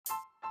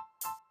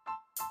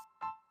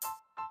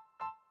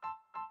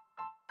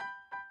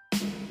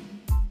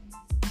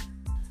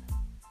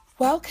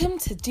Welcome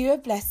to Do a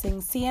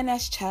Blessing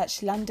CNS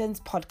Church London's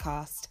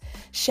podcast,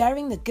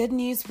 sharing the good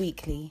news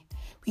weekly.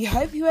 We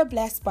hope you are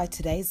blessed by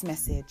today's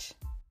message.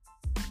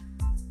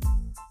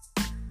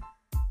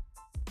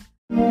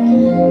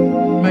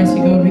 Mighty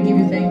God, we give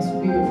you thanks,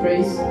 we give you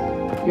praise.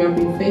 You have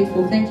been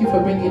faithful. Thank you for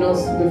bringing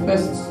us the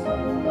first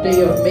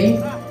day of May.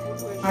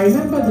 I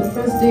remember the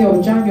first day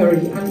of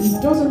January, and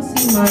it doesn't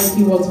seem like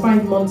it was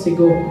 5 months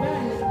ago.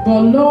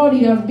 But Lord,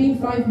 it has been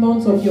 5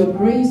 months of your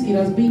grace. It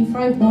has been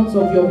 5 months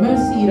of your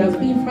mercy. It has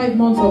been 5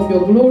 months of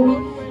your glory.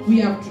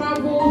 We have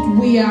traveled.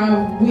 We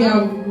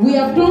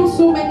have done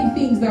so many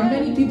things that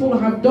many people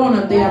have done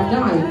and they have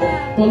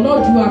died. But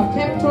Lord, you have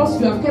kept us.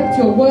 You have kept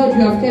your word.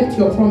 You have kept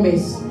your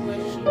promise.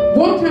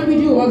 What can we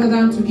do other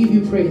than to give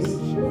you praise?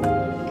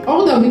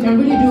 All that we can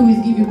really do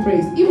is give you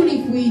praise. Even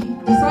if we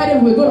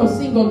decided we're going to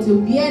sing until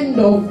the end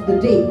of the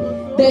day,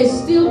 there's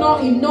still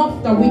not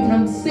enough that we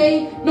can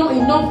say, not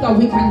enough that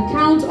we can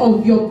count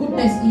of your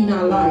goodness in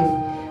our life.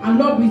 And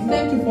Lord, we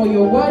thank you for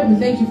your word. We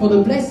thank you for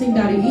the blessing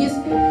that it is.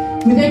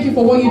 We thank you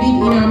for what you did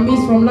in our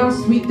midst from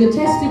last week. The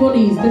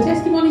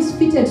testimonies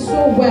fitted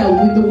so well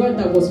with the word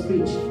that was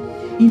preached.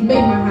 It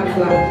made my heart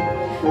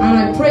glad. And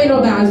I pray,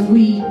 Lord, that as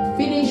we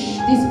finish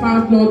this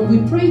part, Lord,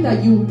 we pray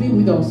that you will be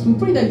with us. We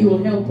pray that you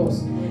will help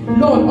us.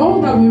 Lord,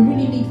 all that we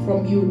really need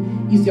from you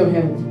is your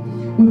help.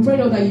 We pray,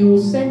 Lord, that you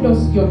will send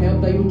us your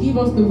help, that you will give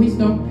us the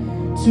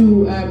wisdom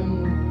to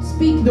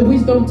speak, the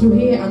wisdom to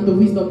hear, and the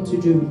wisdom to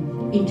do.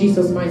 In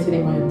Jesus' mighty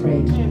name I have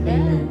prayed.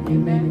 Amen.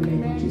 Amen.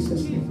 Amen. In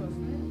Jesus' name.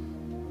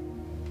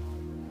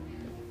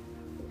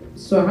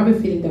 So I have a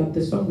feeling that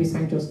the song we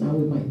sang just now,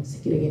 we might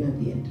sing it again at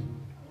the end.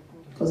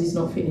 Because it's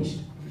not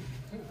finished.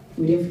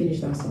 We didn't finish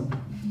that song.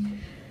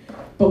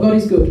 But God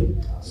is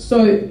good.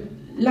 So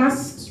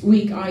last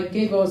week I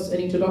gave us an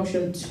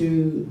introduction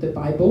to the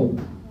Bible.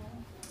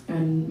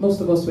 And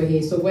most of us were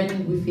here. So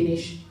when we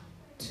finish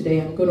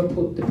today, I'm going to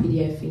put the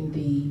PDF in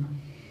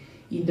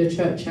the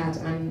church chat,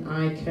 and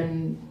I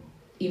can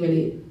email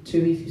it to,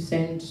 if you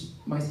send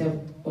myself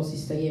or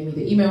Sister Yemi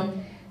the email,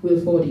 we'll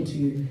forward it to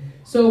you.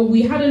 So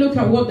we had a look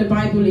at what the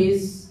Bible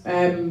is,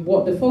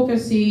 what the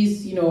focus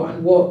is,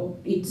 and what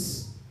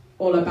it's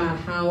all about,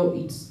 how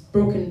it's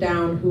broken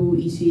down, who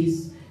it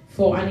is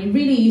for, and it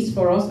really is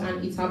for us,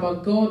 and it's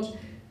about God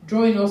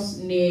drawing us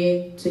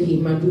near to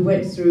Him. And we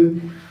went through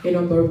a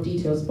number of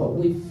details, but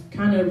we've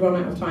kind of run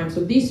out of time. So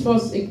this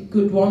was a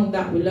good one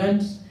that we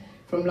learned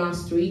from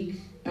last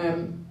week.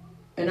 An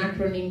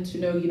acronym to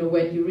know,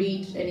 when you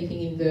read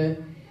anything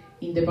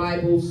in the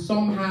Bible,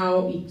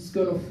 somehow it's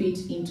going to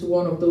fit into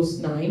one of those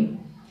 9.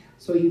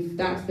 So if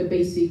that's the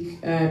basic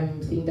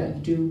thing that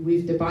you do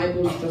with the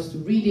Bible, just to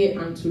read it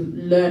and to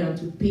learn and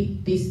to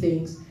pick these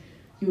things,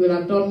 you will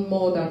have done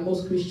more than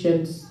most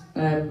Christians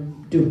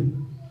do.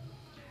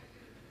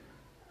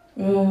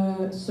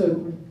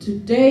 So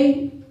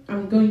today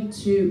I'm going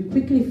to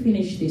quickly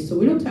finish this. So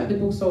we looked at the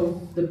books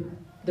of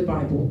the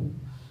Bible.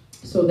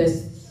 So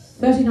there's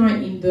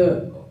 39 in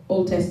the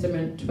Old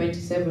Testament,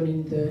 27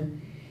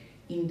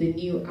 in the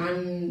New,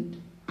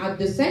 and at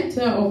the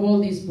center of all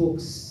these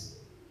books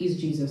is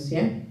Jesus,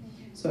 yeah?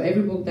 So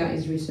every book that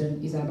is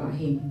written is about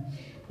him.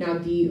 Now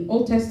the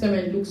Old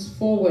Testament looks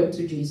forward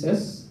to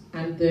Jesus,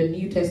 and the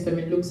New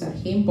Testament looks at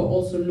him, but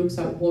also looks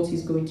at what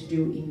he's going to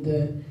do in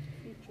the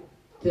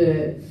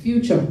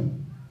future.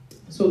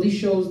 So this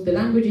shows the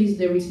languages,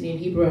 they're written in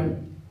Hebrew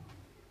and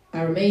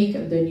Aramaic,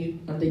 and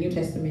the New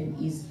Testament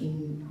is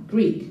in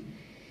Greek.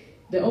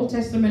 The Old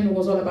Testament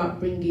was all about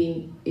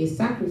bringing a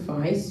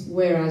sacrifice,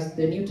 whereas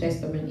the New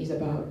Testament is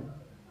about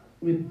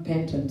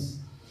repentance.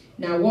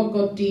 Now what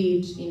God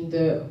did in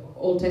the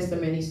Old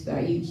Testament is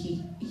that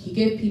he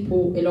gave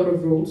people a lot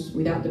of rules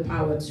without the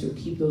power to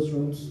keep those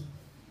rules.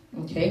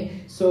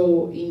 Okay,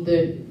 so in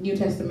the New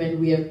Testament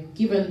we are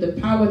given the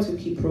power to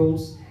keep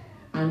rules,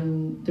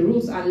 and the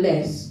rules are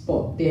less,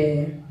 but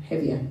they're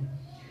heavier.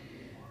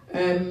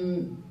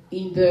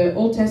 In the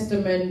Old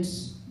Testament,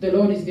 the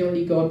Lord is the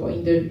only God, but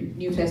in the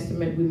New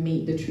Testament, we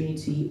meet the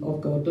Trinity of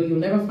God. Though you'll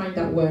never find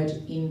that word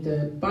in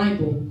the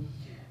Bible,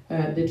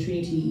 the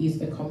Trinity is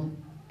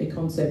a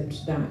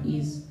concept that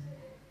is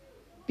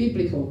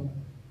biblical.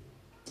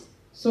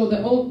 So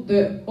the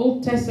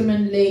Old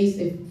Testament lays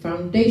a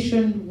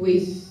foundation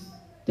with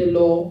the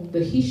law.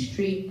 The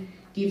history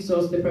gives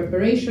us the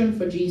preparation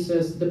for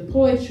Jesus. The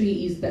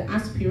poetry is the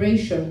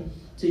aspiration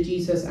to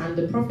Jesus, and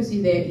the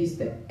prophecy there is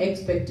the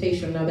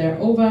expectation. Now there are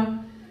over,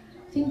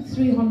 I think,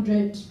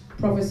 300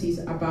 prophecies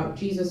about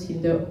Jesus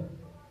in the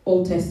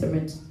Old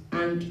Testament,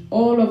 and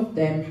all of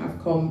them have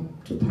come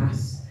to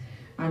pass.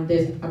 And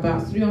there's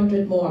about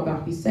 300 more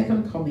about his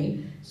second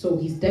coming, so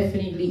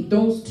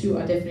those two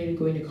are definitely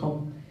going to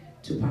come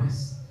to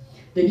pass.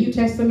 The New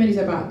Testament is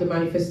about the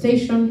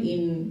manifestation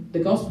in the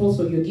gospel,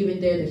 so you're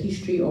given there the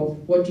history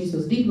of what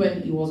Jesus did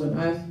when he was on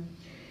earth.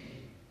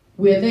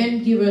 We're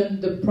then given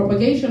the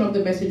propagation of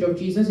the message of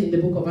Jesus in the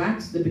book of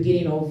Acts, the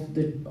beginning of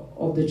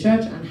the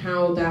church, and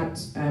how that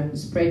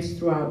spreads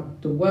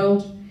throughout the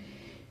world.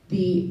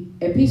 The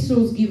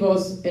epistles give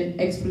us an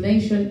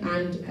explanation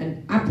and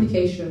an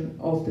application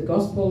of the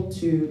gospel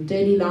to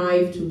daily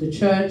life, to the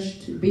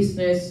church, to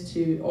business,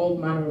 to all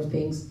manner of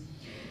things.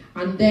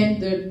 And then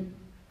the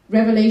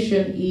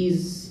Revelation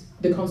is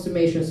the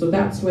consummation. So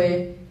that's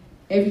where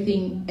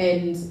everything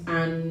ends,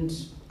 and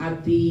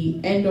at the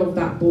end of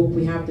that book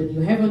we have the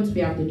new heavens,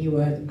 we have the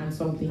new earth, and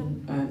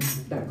something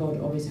that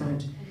God always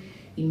had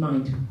in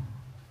mind.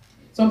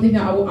 Something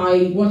that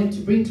I wanted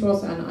to bring to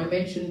us, and I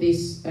mentioned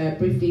this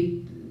briefly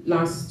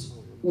last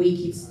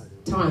week, it's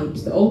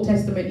types. The Old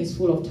Testament is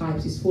full of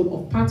types, it's full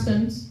of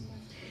patterns,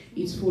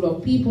 it's full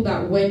of people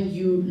that when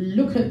you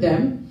look at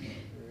them,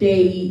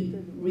 they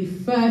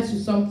refer to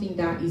something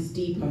that is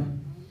deeper,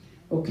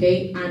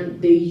 okay?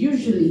 And they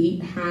usually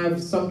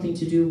have something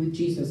to do with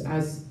Jesus,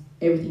 as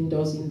everything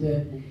does in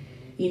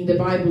the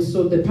Bible.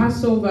 So the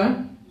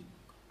Passover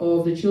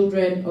of the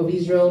children of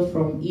Israel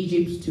from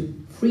Egypt to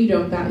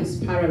freedom, that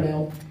is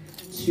parallel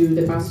to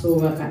the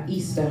Passover at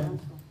Easter,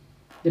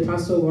 the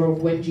Passover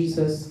of when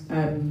Jesus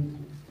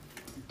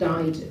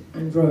died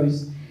and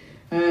rose.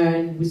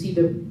 And we see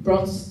the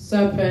bronze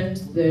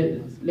serpent,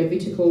 the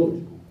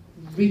Levitical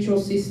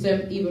ritual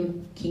system,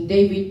 even King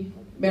David,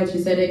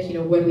 Melchizedek.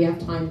 When we have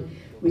time,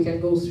 we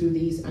can go through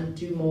these and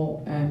do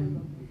more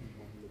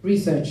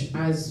research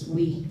as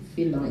we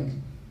feel like.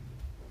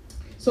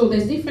 So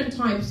there's different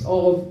types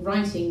of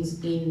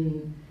writings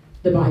in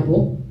the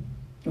Bible.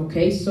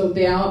 Okay, so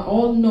they are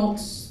all not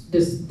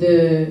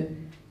the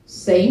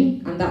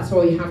same, and that's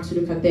why you have to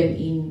look at them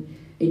in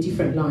a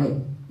different light.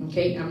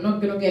 Okay, I'm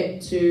not going to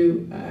get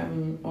to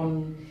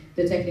on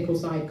the technical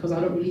side because I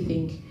don't really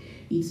think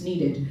it's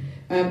needed.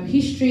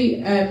 History,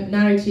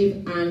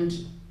 narrative, and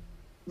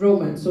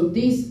romance. So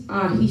these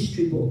are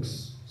history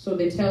books. So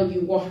they tell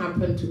you what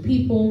happened to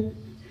people.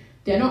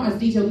 They're not as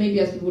detailed maybe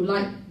as we would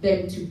like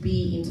them to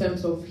be in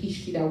terms of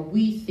history that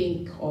we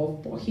think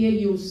of. But here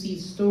you'll see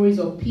stories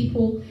of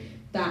people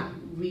that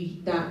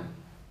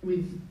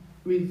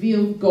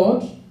reveal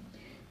God.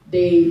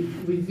 They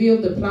reveal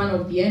the plan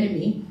of the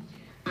enemy,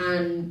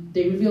 and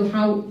they reveal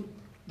how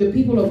the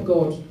people of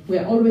God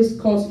were always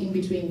caught in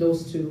between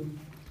those two.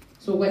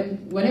 So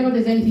whenever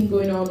there's anything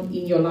going on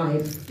in your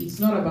life, it's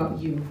not about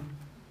you.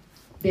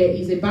 There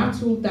is a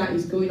battle that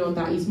is going on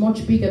that is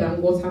much bigger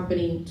than what's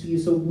happening to you.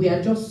 So we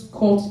are just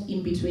caught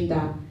in between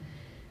that.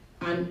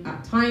 And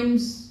at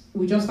times,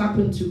 we just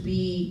happen to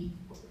be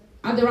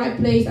at the right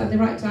place, at the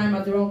right time,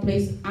 at the wrong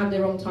place, at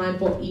the wrong time.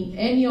 But in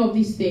any of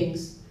these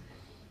things,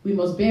 we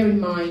must bear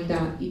in mind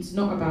that it's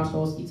not about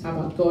us, it's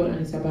about God,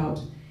 and it's about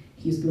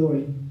His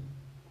glory.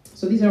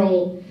 So these are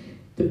all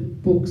the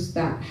books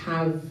that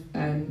have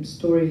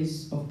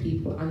stories of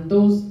people. And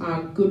those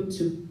are good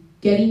to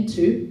get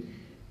into,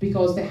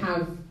 because they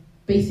have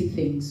basic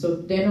things. So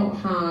they're not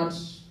hard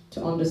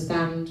to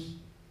understand.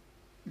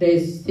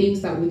 There's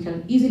things that we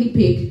can easily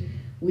pick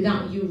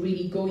without you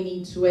really going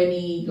into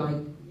any,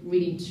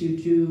 reading to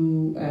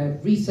do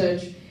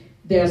research.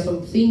 There are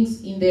some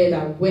things in there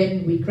that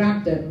when we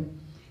grab them,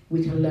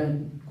 we can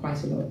learn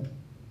quite a lot.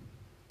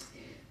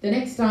 The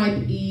next type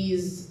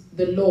is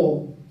the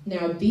law.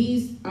 Now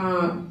these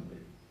are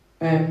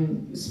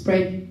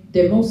spread,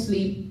 they're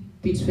mostly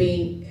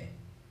between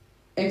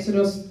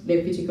Exodus,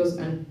 Leviticus,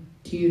 and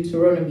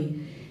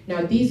Deuteronomy.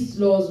 Now, these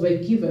laws were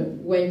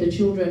given when the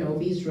children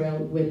of Israel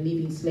were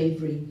leaving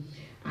slavery,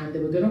 and they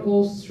were going to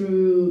go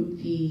through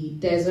the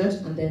desert,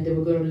 and then they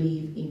were going to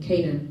live in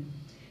Canaan.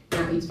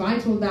 Now, it's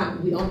vital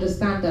that we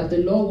understand that the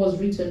law was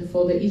written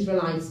for the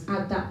Israelites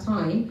at that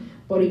time,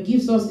 but it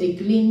gives us a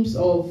glimpse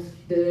of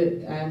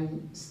the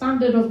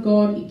standard of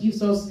God. It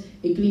gives us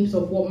a glimpse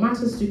of what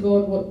matters to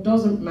God, what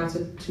doesn't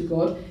matter to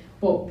God,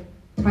 but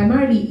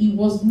primarily, it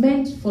was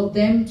meant for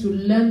them to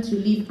learn to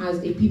live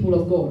as a people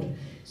of God.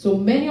 So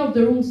many of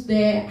the rules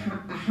there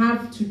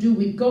have to do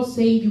with God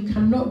saying you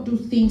cannot do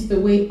things the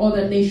way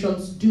other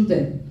nations do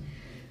them.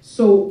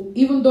 So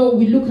even though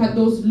we look at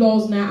those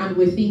laws now and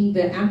we think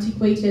they're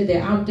antiquated,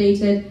 they're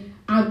outdated,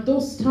 at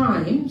those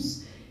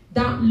times,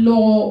 that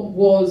law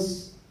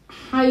was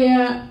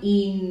higher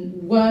in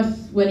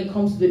worth when it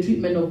comes to the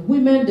treatment of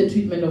women, the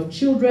treatment of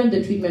children,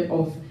 the treatment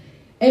of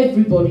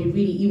everybody,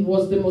 really. It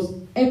was the most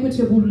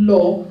equitable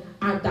law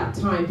at that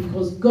time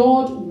because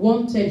God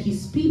wanted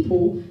His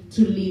people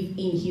to live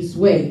in His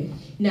way.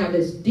 Now,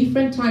 there's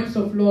different types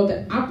of law.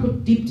 The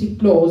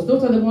apodictic laws,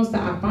 those are the ones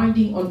that are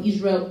binding on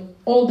Israel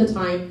all the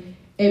time,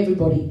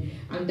 everybody.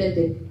 And then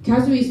the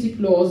casuistic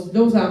laws,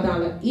 those are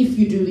that if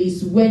you do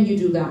this, when you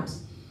do that.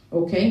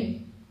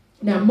 Okay?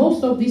 Now,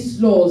 most of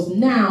these laws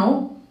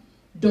now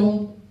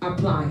don't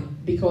apply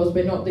because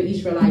we're not the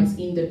Israelites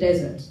in the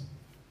desert.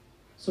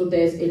 So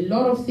there's a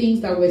lot of things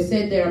that were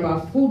said there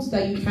about foods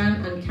that you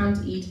can and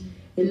can't eat.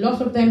 A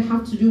lot of them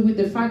have to do with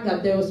the fact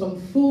that there were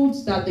some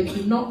foods that they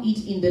could not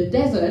eat in the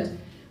desert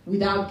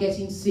without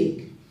getting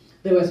sick.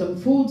 There were some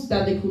foods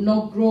that they could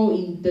not grow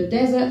in the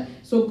desert.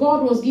 So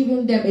God was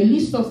giving them a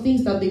list of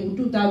things that they would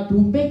do that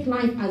would make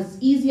life as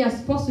easy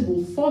as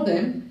possible for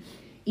them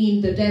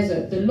in the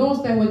desert. The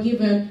laws that were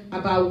given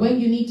about when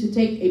you need to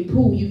take a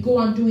poo, you go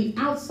and do it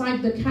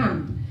outside the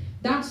camp.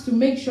 That's to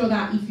make sure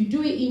that if you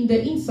do it in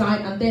the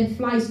inside and then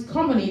flies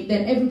come on it,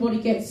 then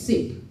everybody gets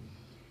sick.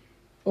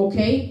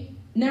 Okay?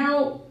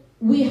 Now,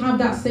 we have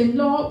that same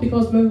law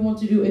because when we want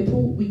to do a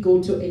pool, we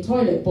go to a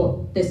toilet.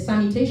 But there's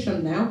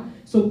sanitation now,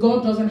 so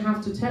God doesn't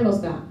have to tell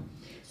us that.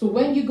 So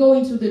when you go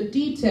into the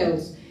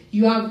details,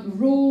 you have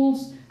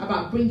rules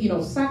about bringing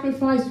of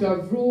sacrifice, you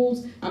have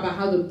rules about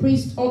how the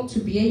priest ought to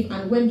behave,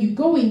 and when you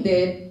go in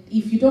there,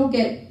 if you don't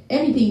get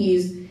anything,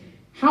 is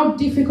how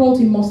difficult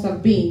it must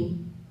have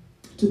been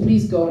to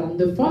please God. And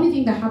the funny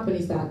thing that happened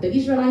is that the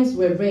Israelites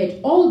were read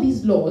all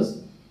these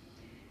laws,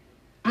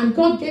 and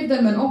God gave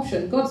them an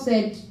option. God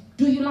said,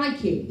 do you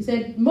like it? He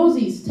said,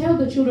 Moses, tell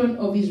the children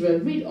of Israel,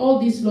 read all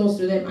these laws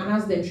to them and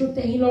ask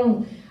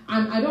them,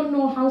 and I don't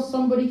know how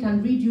somebody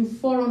can read you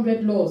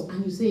 400 laws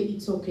and you say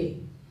it's okay.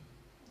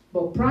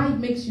 But pride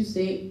makes you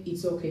say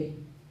it's okay.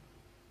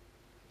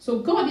 So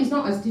God is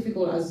not as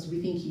difficult as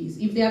we think he is.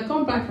 If they had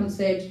come back and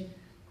said,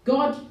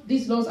 God,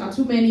 these laws are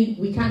too many,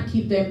 we can't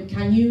keep them,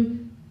 can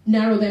you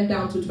narrow them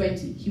down to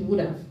 20? He would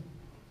have.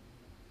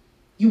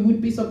 You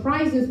would be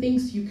surprised at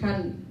things you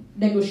can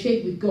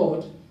negotiate with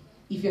God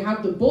if you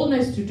have the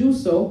boldness to do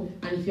so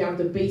and if you have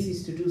the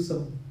basis to do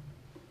so.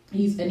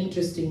 He's an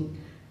interesting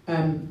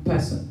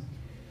person.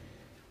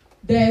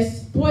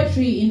 There's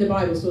poetry in the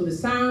Bible, so the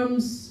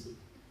Psalms,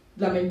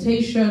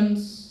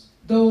 Lamentations,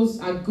 those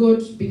are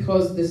good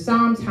because the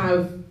Psalms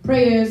have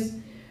prayers,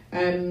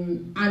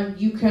 and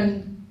you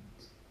can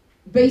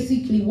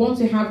basically want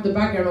to have the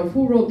background of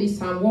who wrote this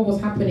psalm, what was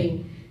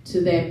happening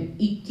to them.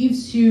 It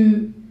gives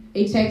you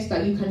a text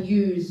that you can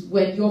use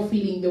when you're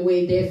feeling the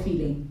way they're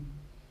feeling,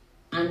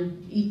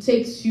 and it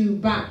takes you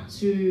back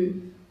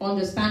to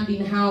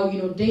understanding how,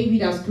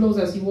 David, as close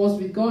as he was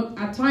with God,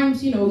 at times,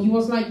 he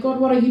was like, God,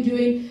 what are you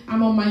doing?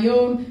 I'm on my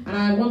own, and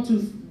I want to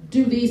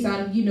do this,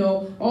 and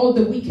all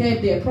the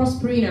wicked, they're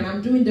prospering, and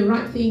I'm doing the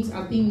right things,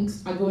 and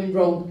things are going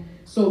wrong.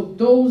 So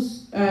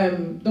those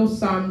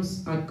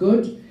psalms are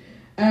good.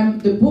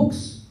 The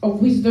books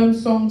of wisdom,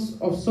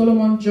 Songs of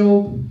Solomon,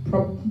 Job,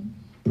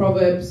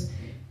 Proverbs.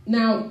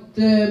 Now,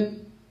 the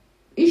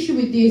issue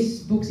with these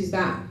books is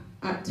that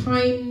at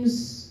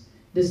times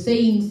the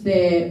sayings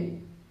there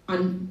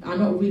are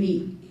not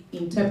really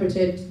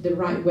interpreted the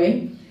right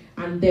way,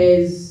 and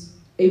there's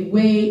a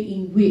way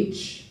in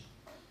which,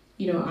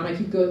 and I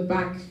keep going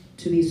back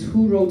to this,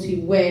 who wrote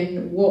it,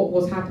 when, what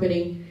was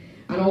happening.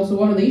 And also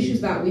one of the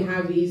issues that we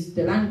have is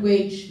the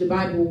language. The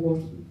Bible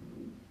was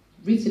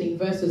written in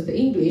versus the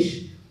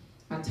English.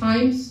 At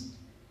times,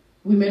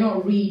 we may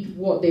not read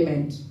what they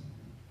meant.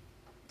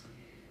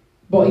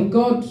 But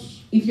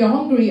if you're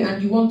hungry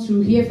and you want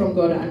to hear from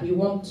God and you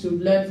want to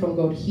learn from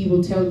God, he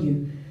will tell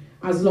you,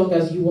 as long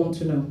as you want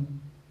to know.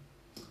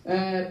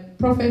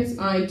 Prophets,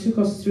 I took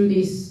us through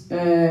this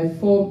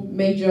 4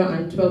 major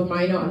and 12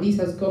 minor, and this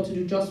has got to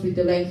do just with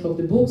the length of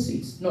the books.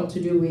 It's not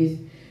to do with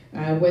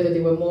whether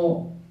they were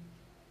more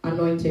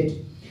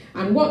anointed.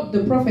 And what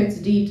the prophets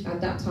did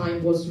at that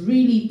time was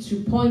really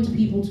to point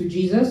people to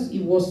Jesus.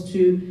 It was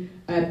to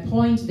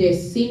point their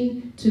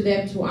sin to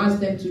them, to ask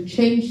them to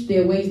change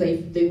their ways.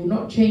 If they would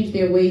not change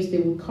their ways, they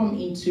would come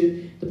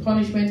into the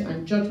punishment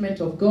and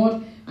judgment of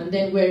God. And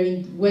then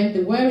when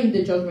they were in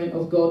the judgment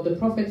of God, the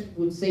prophets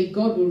would say,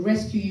 God will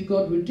rescue you,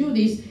 God will do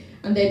this.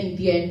 And then in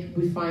the end,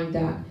 we find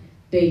that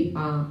they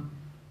are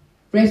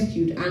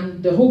rescued.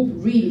 And the hope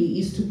really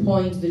is to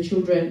point the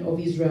children of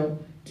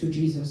Israel to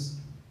Jesus.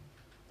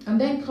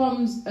 And then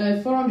comes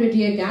a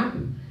 400-year gap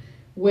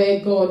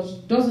where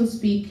God doesn't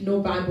speak, no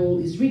Bible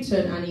is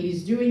written, and it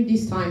is during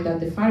this time that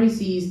the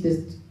Pharisees,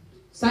 the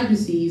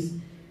Sadducees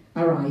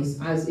arise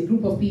as a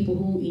group of people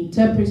who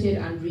interpreted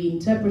and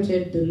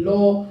reinterpreted the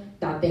law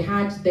that they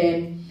had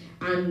then,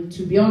 and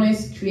to be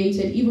honest,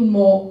 created even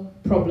more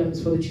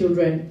problems for the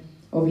children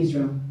of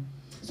Israel.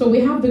 So we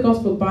have the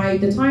gospel. By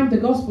the time the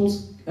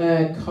gospels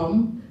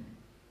come,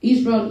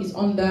 Israel is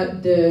under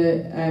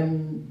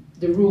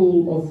the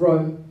rule of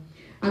Rome.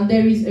 And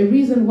there is a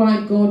reason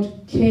why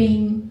God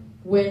came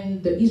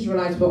when the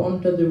Israelites were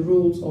under the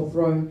rules of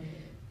Rome,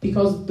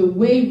 because the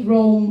way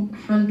Rome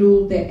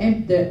handled the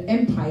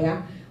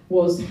empire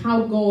was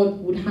how God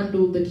would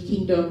handle the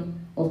kingdom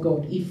of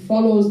God. It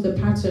follows the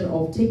pattern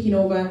of taking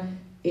over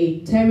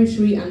a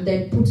territory and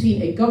then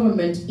putting a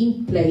government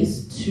in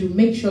place to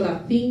make sure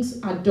that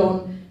things are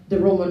done the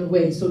Roman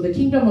way. So the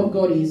kingdom of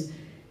God is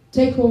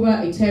take over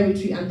a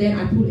territory and then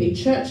I put a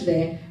church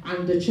there,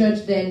 and the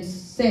church then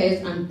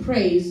says and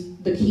prays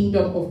the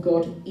kingdom of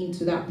God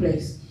into that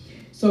place.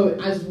 So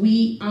as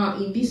we are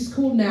in this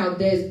school now,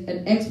 there's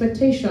an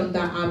expectation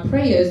that our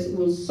prayers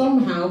will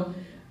somehow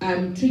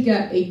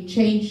trigger a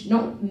change,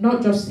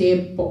 not just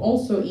here, but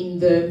also in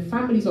the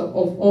families of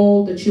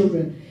all the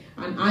children.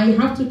 And I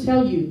have to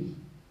tell you,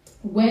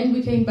 when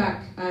we came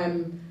back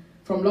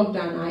from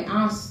lockdown, I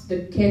asked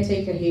the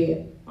caretaker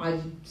here, I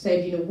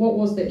said, what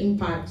was the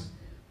impact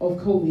of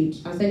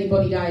COVID? Has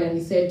anybody died? And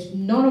he said,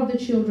 none of the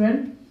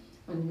children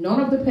and none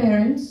of the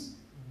parents,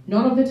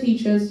 none of the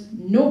teachers,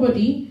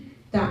 nobody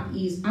that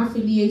is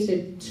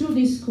affiliated to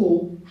this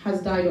school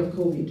has died of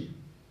COVID.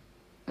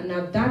 And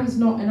now that is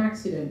not an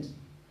accident.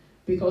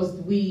 because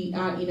we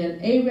are in an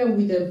area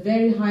with a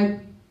very high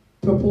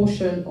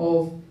proportion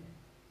of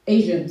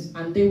Asians,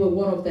 and they were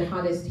one of the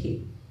hardest hit.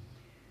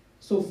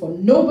 So for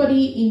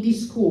nobody in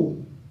this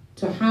school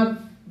to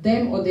have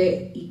them or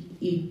their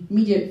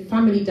immediate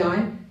family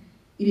die,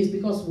 it is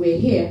because we're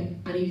here,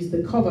 and it is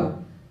the cover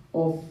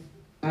of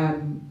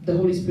the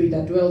Holy Spirit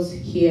that dwells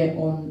here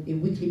on a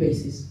weekly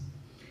basis.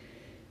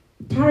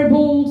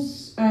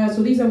 Parables,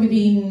 so these are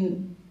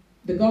within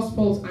the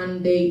Gospels,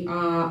 and they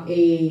are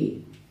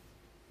a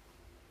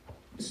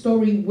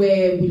story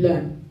where we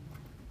learn.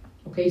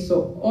 Okay,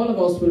 so all of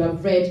us will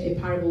have read a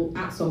parable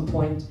at some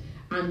point,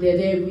 and they're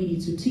there really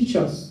to teach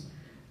us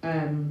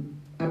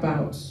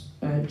about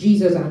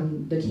Jesus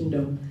and the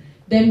kingdom.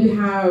 Then we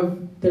have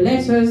the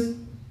letters,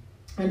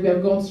 and we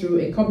have gone through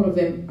a couple of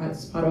them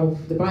as part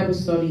of the Bible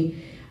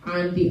study,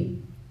 and the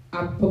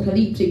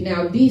apocalyptic.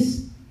 Now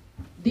these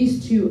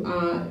two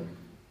are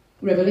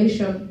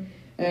Revelation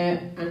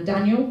and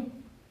Daniel,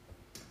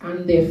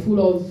 and they're full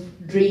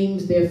of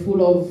dreams, they're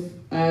full of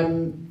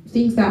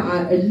things that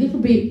are a little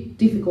bit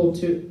difficult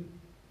to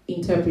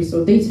interpret,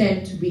 so they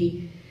tend to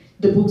be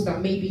the books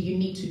that maybe you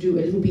need to do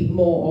a little bit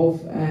more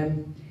of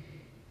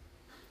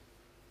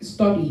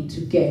study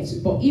to get.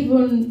 But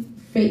even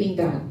failing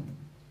that,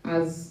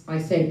 as I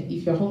said,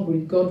 if you're hungry,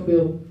 God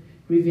will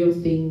reveal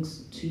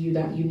things to you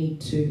that you need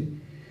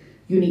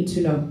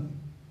to know.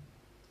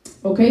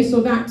 Okay, so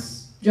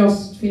that's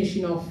just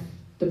finishing off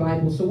the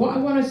Bible. So what I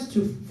want us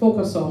to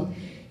focus on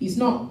is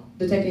not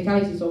the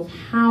technicalities of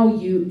how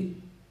you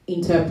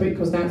interpret,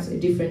 because that's a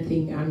different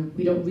thing, and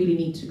we don't really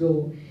need to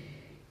go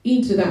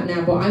into that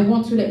now. But I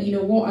want to let you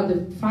know what are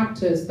the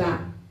factors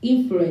that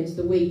influence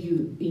the way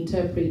you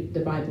interpret the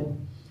Bible.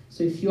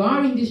 So if you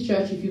are in this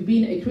church, if you've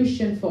been a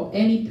Christian for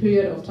any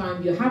period of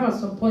time, you have at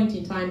some point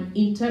in time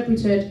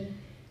interpreted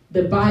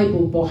the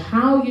Bible, but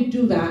how you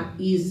do that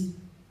is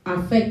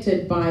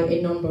affected by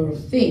a number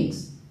of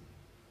things.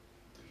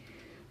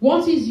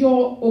 What is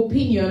your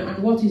opinion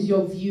and what is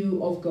your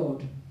view of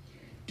God?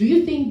 Do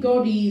you think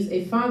God is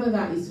a father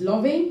that is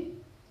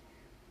loving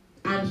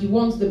and he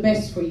wants the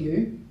best for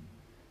you?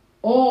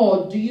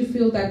 Or do you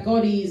feel that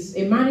God is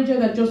a manager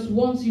that just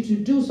wants you to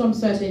do some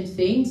certain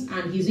things,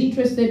 and he's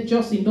interested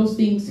just in those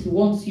things he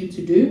wants you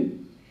to do,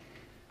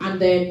 and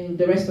then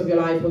the rest of your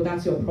life, well,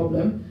 that's your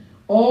problem?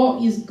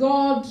 Or is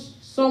God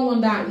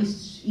someone that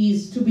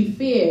is to be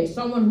feared,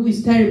 someone who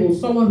is terrible,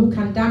 someone who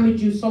can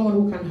damage you, someone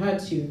who can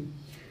hurt you?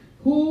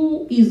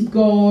 Who is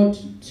God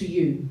to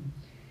you?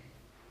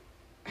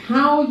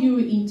 How you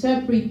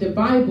interpret the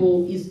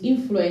Bible is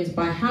influenced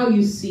by how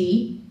you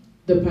see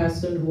the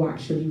person who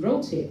actually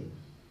wrote it.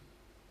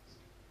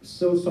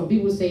 So some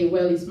people say,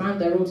 well, it's man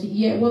that wrote it.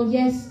 Yeah, well,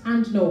 yes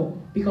and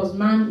no, because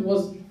man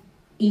was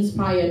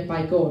inspired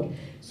by God.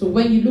 So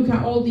when you look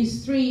at all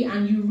these three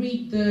and you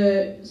read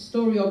the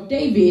story of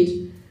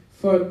David,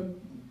 for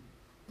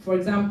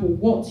example,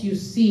 what you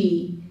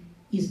see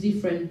is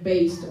different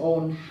based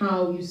on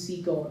how you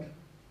see God.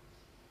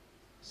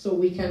 So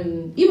we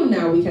can, even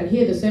now, we can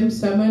hear the same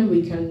sermon,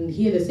 we can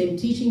hear the same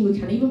teaching, we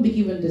can even be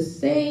given the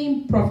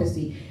same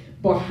prophecy,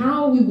 but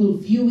how we will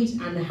view it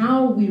and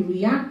how we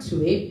react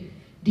to it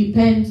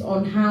depends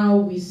on how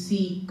we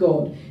see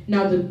God.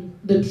 Now,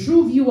 the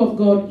true view of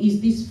God is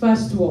this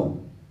first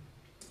one.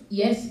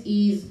 Yes,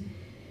 he's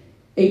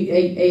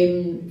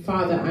a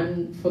father,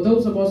 and for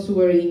those of us who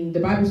were in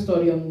the Bible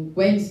study on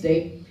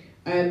Wednesday,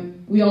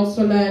 we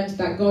also learned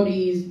that God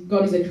is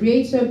a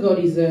creator, God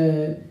is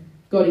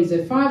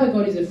a father,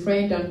 God is a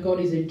friend, and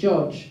God is a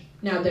judge.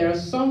 Now, there are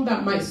some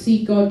that might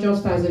see God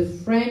just as a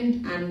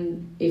friend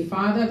and a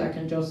father that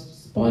can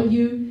just spoil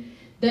you.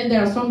 Then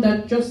there are some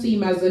that just see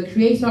him as a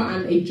creator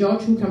and a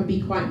judge who can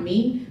be quite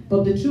mean.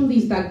 But the truth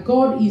is that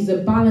God is a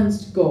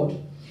balanced God.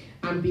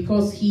 And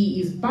because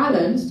he is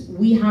balanced,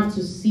 we have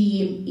to see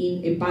him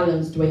in a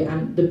balanced way.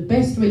 And the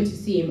best way to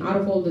see him out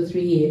of all the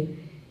three here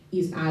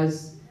is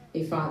as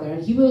a father.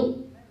 And he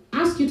will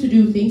ask you to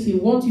do things, he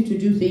wants you to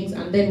do things,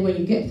 and then when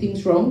you get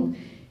things wrong,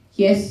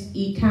 yes,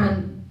 he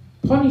can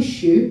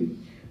punish you.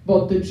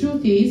 But the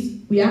truth is,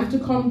 we have to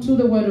come to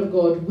the word of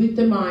God with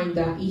the mind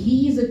that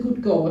he is a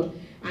good God,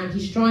 and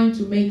he's trying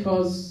to make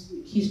us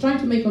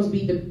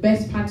be the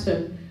best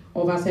pattern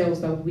of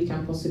ourselves that we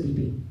can possibly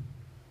be.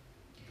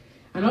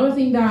 Another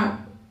thing that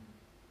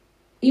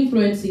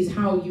influences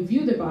how you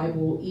view the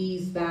Bible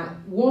is that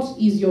what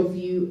is your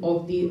view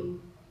of the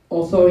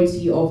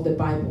authority of the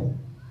Bible?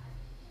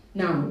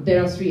 Now,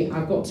 there are three.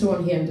 I've got two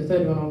on here and the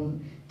third one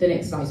on the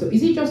next slide. So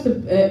is it just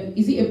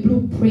a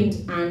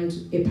blueprint and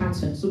a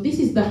pattern? So this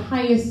is the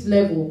highest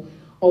level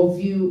of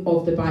view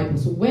of the Bible.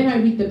 So when I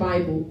read the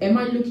Bible, am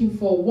I looking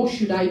for what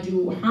should I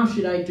do? How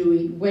should I do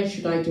it? When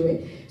should I do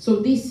it? So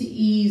this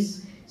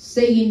is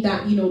saying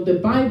that, the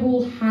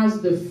Bible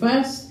has the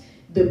first,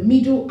 the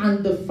middle,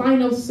 and the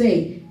final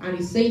say. And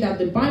it's saying that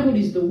the Bible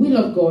is the will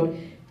of God,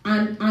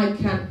 and I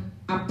can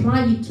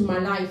apply it to my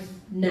life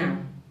now.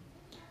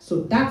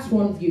 So that's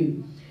one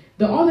view.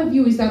 The other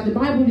view is that the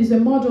Bible is a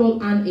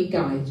model and a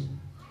guide.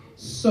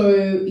 So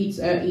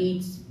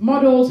it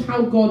models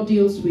how God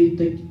deals with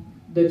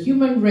the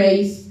human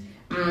race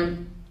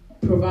and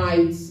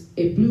provides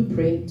a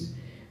blueprint,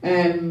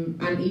 and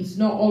it's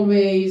not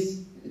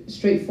always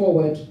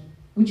straightforward,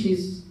 which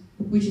is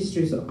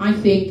true. So I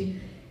think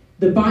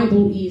the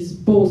Bible is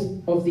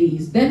both of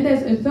these. Then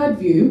there's a third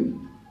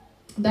view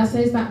that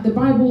says that the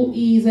Bible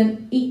is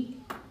an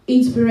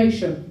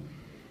inspiration.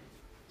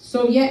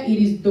 So yeah, it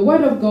is the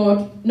Word of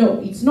God. No,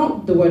 it's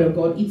not the Word of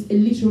God. It's a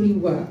literary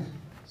work.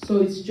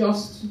 So it's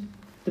just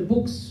the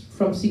books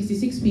from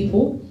 66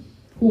 people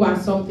who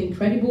have something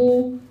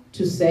credible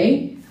to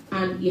say,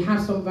 and it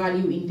has some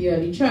value in the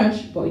early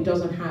church, but it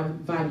doesn't have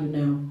value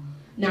now.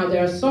 Now,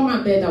 there are some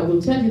out there that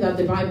will tell you that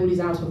the Bible is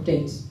out of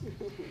date.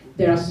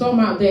 There are some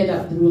out there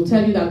that will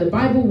tell you that the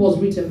Bible was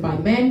written by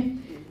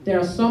men. There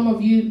are some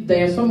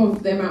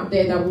of them out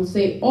there that will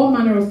say all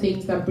manner of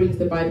things that brings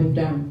the Bible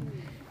down.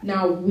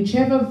 Now,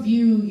 whichever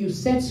view you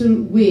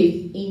settle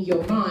with in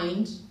your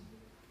mind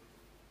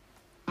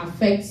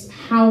affects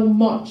how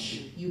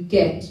much you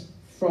get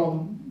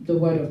from the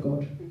Word of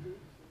God.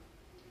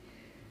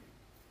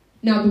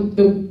 Now,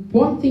 the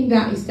one thing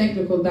that is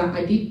technical that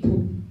I did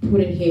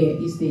put in here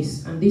is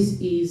this, and this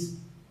is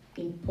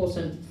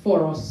important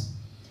for us.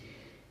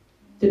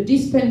 The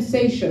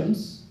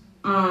dispensations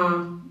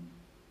are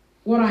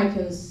what I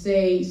can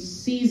say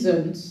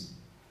seasons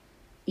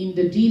in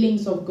the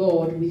dealings of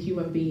God with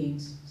human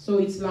beings. So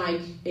it's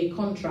like a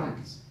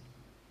contract.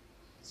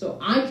 So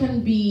I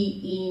can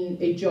be in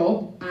a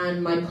job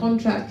and my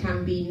contract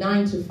can be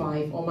 9 to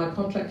 5, or my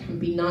contract can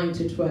be 9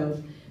 to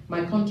 12.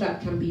 My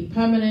contract can be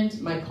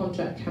permanent, my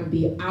contract can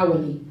be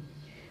hourly.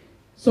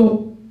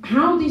 So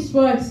how this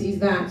works is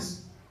that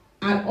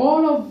at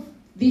all of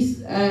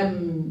these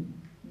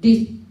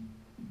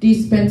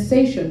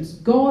dispensations,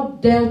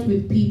 God dealt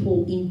with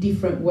people in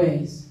different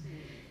ways.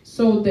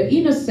 So the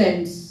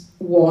innocent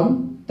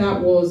one,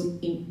 that was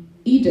in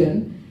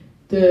Eden,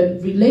 the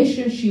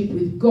relationship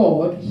with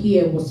God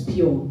here was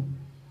pure.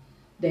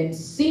 Then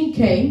sin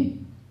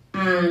came,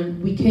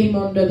 and we came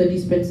under the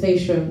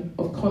dispensation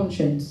of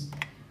conscience.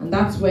 And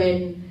that's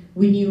when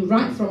we knew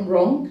right from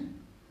wrong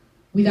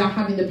without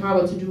having the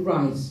power to do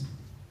right.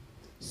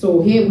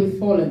 So here we've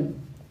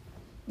fallen.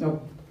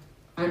 No.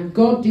 And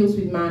God deals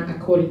with man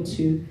according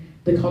to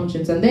the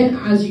conscience. And then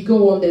as you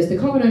go on, there's the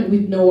covenant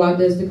with Noah,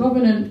 there's the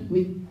covenant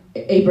with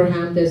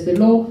Abraham, there's the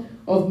law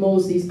of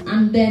Moses,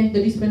 and then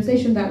the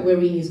dispensation that we're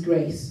in is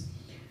grace.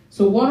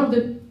 So one of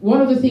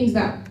the things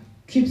that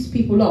trips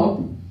people up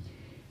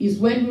is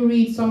when we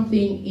read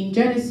something in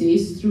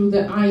Genesis through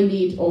the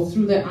eyelid or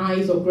through the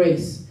eyes of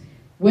grace.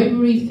 When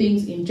we read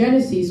things in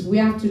Genesis, we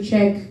have to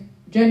check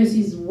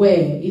Genesis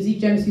where. Is it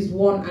Genesis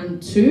 1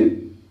 and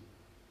 2?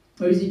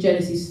 Or is it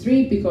Genesis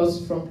 3?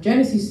 Because from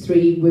Genesis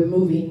 3, we're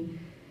moving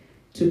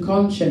to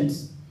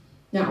conscience.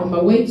 Now, on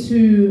my way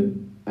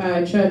to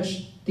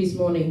church this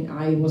morning,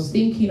 I was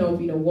thinking of,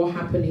 what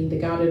happened in the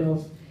Garden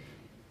of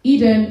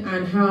Eden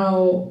and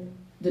how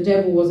the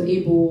devil was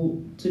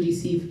able to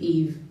deceive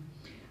Eve.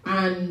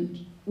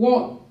 And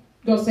what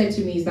God said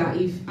to me is that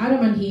if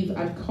Adam and Eve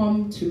had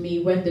come to me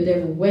when the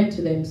devil went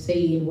to them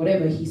saying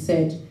whatever he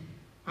said,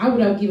 I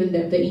would have given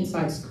them the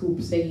inside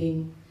scoop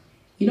saying,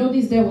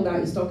 this devil that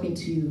is talking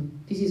to you,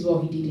 this is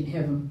what he did in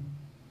heaven.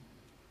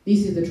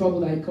 This is the trouble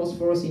that it caused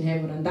for us in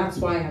heaven, and that's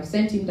why I have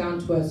sent him down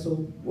to earth.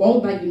 So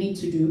all that you need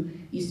to do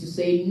is to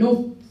say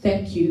no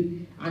thank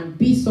you and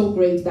be so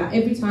great that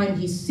every time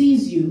he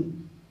sees you,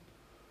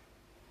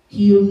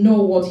 he'll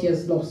know what he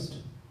has lost.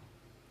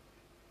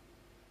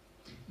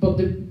 But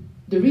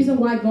the reason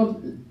why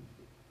God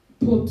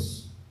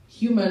puts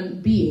human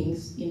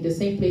beings in the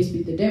same place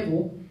with the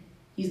devil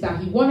is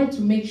that he wanted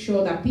to make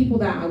sure that people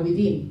that are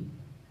within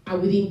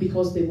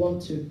because they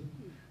want to,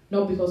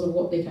 not because of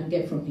what they can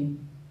get from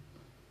him.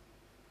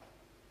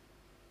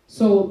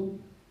 So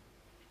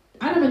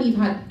Adam and Eve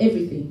had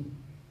everything,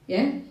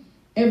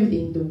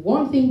 everything. The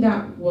one thing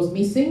that was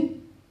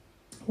missing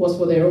was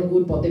for their own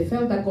good, but they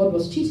felt that God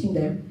was cheating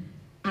them,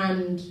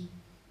 and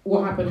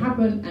what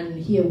happened, and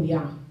here we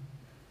are.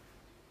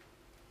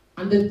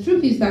 And the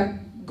truth is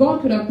that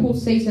God could have put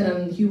Satan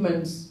and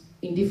humans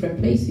in different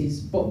places,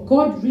 but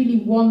God really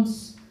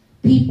wants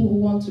people who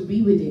want to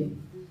be with him.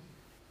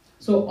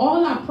 So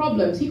all our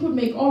problems, he could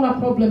make all our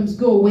problems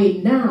go away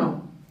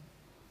now,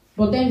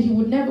 but then we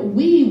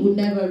would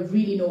never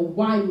really know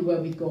why we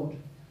were with God.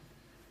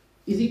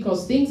 Is it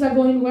because things are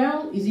going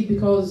well? Is it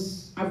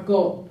because I've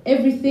got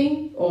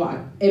everything,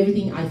 or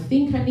everything I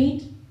think I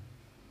need?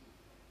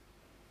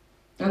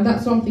 And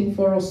that's something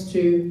for us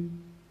to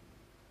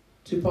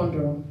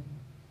ponder on.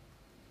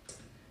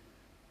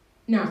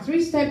 Now,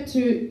 3-step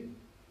to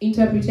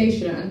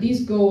interpretation, and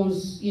this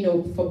goes,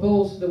 for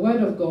both the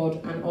Word of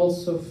God and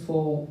also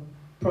for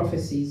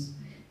prophecies.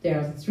 There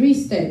are 3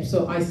 steps.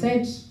 So I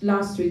said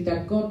last week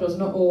that God does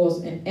not owe us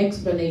an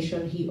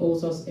explanation, he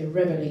owes us a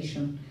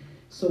revelation.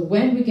 So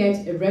when we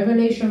get a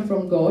revelation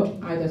from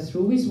God, either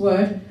through his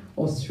word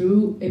or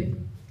through a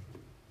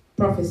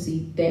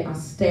prophecy, there are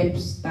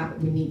steps that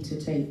we need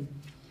to take.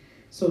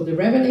 So the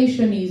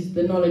revelation is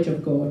the knowledge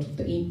of God.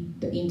 The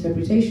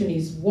interpretation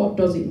is what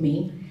does it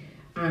mean,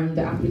 and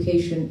the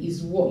application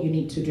is what you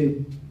need to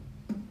do.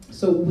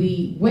 So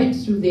we went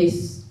through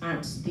this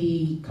at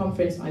the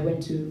conference I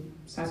went to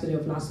Saturday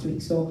of last week.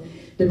 So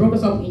they broke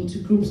us up into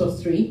groups of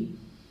 3,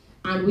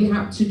 and we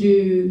had to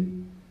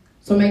do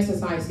some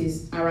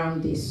exercises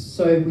around this.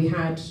 So we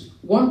had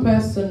one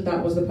person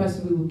that was the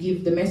person we would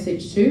give the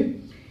message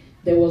to.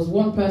 There was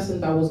one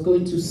person that was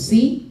going to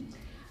see,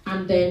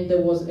 and then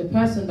there was a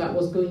person that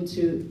was going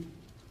to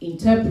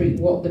interpret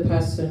what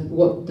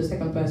the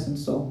second person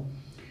saw.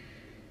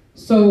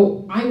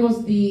 So I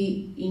was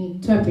the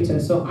interpreter,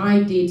 so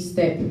I did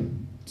step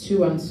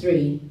 2 and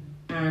 3,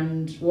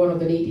 and one of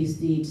the ladies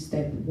did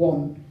step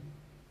 1,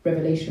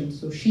 revelation.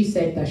 So she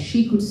said that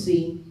she could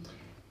see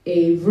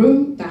a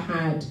room that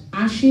had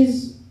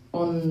ashes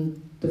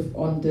on the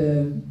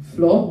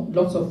floor,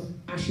 lots of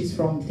ashes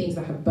from things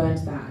that have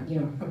burnt, that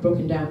have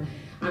broken down,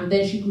 and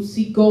then she could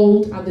see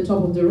gold at the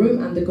top of the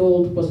room, and the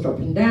gold was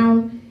dropping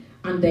down,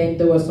 and then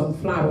there were some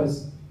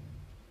flowers.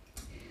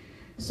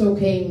 So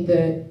came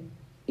the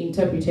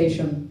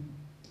interpretation,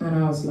 and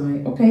I was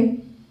like, okay,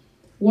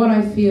 what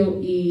I feel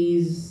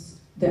is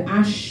the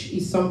ash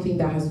is something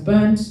that has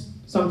burnt,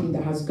 something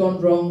that has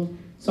gone wrong,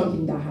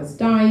 something that has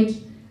died,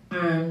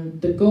 and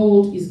the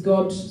gold is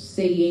God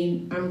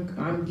saying,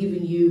 I'm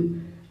giving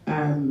you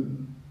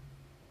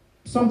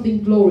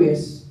something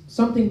glorious.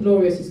 Something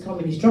glorious is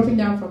coming. It's dropping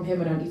down from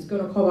heaven, and it's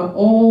going to cover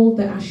all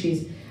the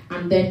ashes.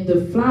 And then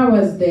the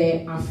flowers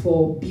there are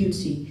for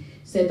beauty.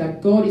 Said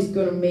that God is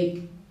going to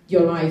make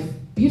your life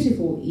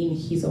beautiful in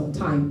his own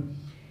time.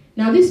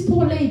 Now this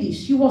poor lady,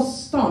 she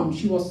was stunned.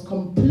 She was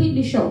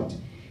completely shocked.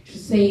 She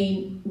was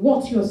saying,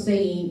 what you're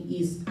saying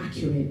is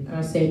accurate. And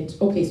I said,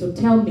 okay, so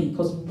tell me,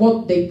 because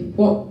what they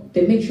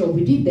make sure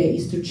we did there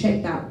is to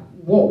check that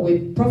what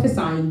we're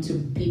prophesying to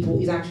people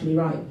is actually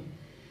right.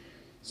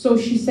 So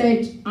she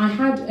said, I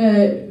had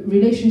a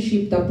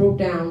relationship that broke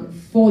down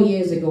 4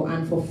 years ago,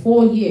 and for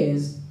 4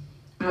 years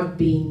I've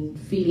been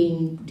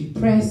feeling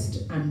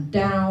depressed and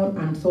down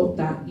and thought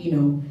that,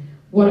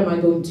 what am I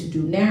going to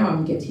do now?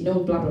 I'm getting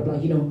old, blah, blah, blah,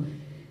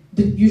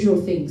 the usual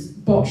things.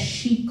 But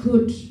she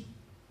could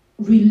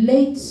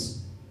relate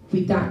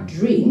with that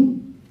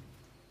dream.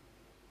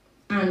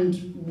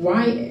 And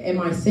why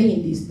am I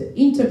saying this? The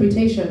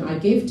interpretation I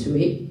gave to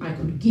it, I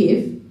could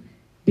give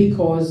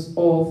because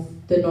of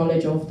the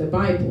knowledge of the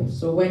Bible.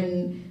 So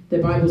when the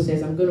Bible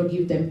says, I'm going to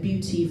give them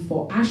beauty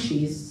for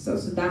ashes, so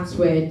that's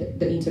where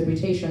the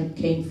interpretation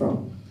came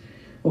from.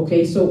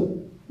 Okay, so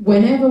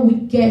whenever we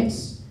get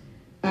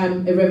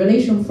a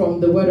revelation from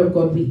the Word of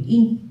God, we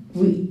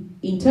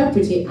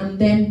interpret it, and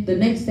then the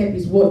next step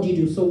is, what do you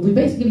do? So we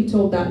basically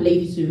told that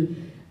lady to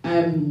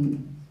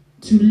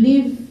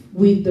live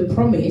with the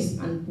promise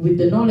and with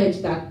the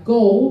knowledge that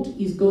gold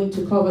is going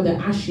to cover the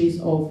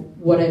ashes of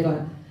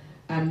whatever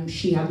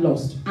she had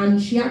lost. And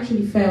she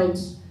actually felt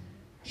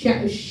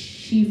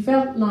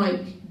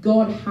like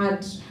God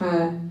had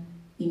her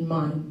in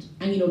mind.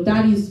 And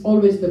that is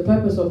always the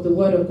purpose of the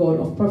Word of God,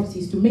 of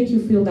prophecies, to make you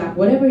feel that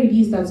whatever it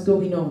is that's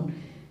going on,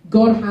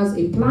 God has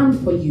a plan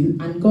for you,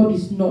 and God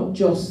is not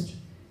just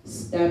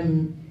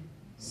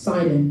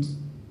silent.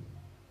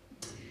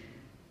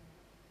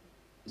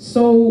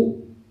 So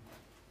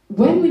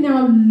when we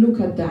now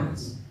look at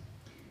that,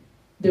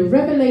 the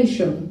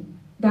revelation,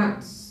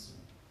 that's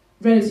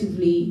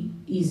relatively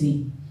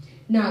easy.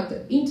 Now,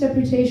 the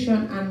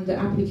interpretation and the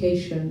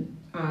application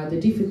are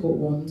the difficult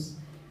ones,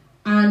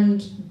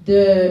 and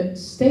the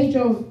stage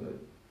of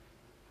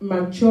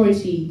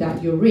maturity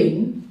that you're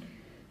in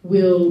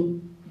will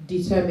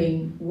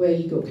determine where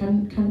you go.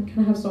 Can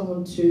I have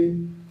someone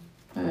to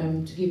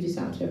give this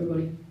out to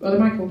everybody? Brother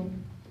Michael,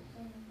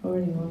 or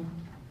anyone?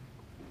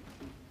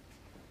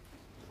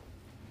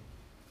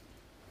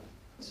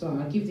 So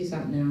I'll give this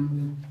out now,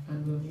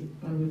 and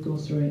we'll go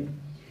through it.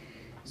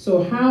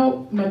 So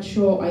how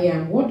mature I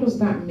am, what does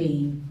that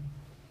mean?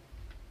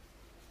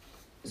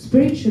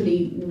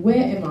 Spiritually,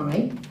 where am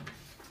I?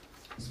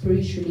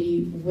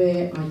 Spiritually,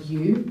 where are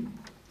you?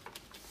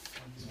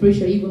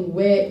 Spiritually, even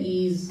where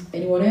is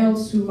anyone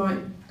else who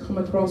might come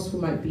across, who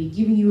might be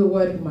giving you a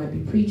word, who might be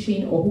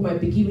preaching, or who might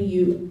be giving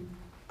you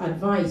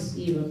advice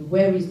even?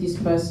 Where is this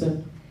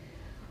person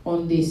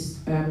on this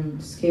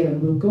scale?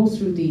 And we'll go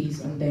through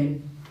these, and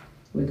then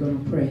we're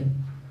going to pray.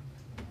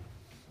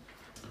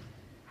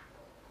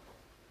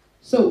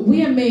 So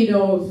we are made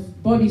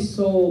of body,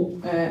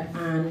 soul,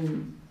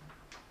 and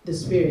the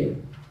spirit.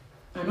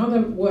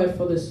 Another word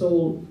for the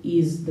soul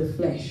is the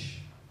flesh.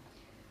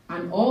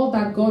 And all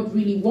that God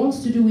really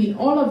wants to do in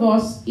all of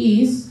us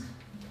is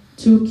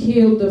to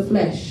kill the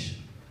flesh.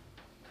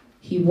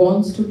 He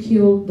wants to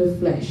kill the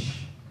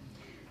flesh.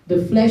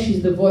 The flesh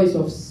is the voice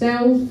of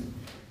self.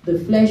 The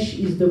flesh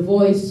is the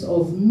voice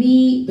of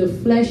me. The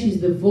flesh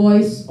is the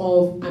voice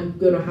of, I'm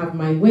going to have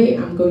my way.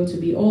 I'm going to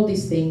be all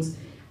these things.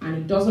 And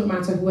it doesn't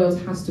matter who else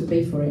has to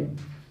pay for it.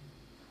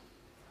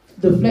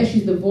 The flesh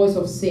is the voice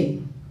of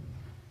sin.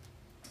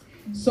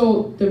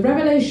 So the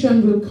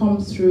revelation will come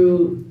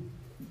through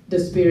the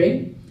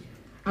spirit,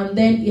 and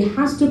then it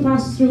has to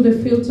pass through the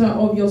filter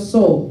of your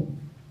soul,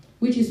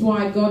 which is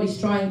why God is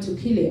trying to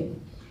kill it.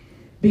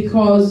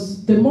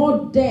 Because the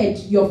more dead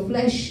your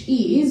flesh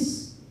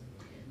is,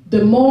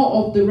 the more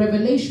of the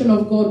revelation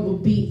of God will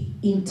be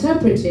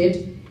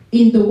interpreted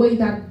in the way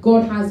that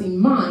God has in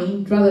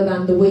mind rather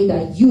than the way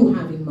that you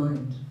have in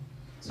mind.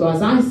 So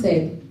as I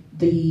said,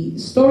 the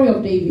story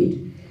of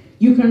David,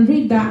 you can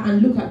read that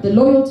and look at the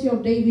loyalty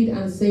of David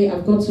and say,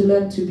 I've got to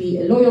learn to be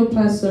a loyal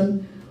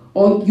person.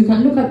 Or you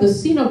can look at the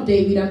sin of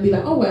David and be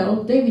like, oh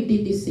well, David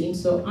did this sin,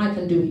 so I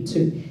can do it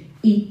too.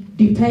 It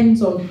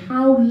depends on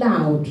how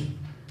loud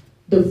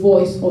the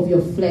voice of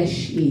your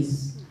flesh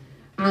is.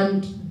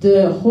 And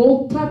the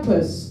whole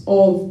purpose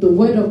of the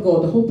word of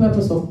God, the whole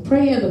purpose of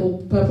prayer, the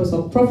whole purpose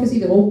of prophecy,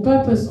 the whole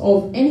purpose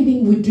of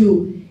anything we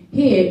do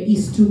here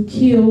is to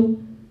kill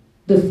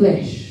the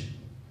flesh.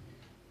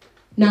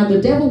 Now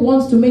the devil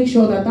wants to make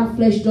sure that that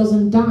flesh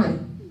doesn't die.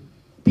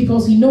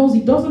 Because he knows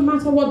it doesn't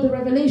matter what the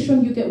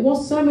revelation you get,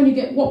 what sermon you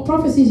get, what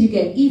prophecies you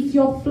get. If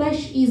your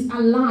flesh is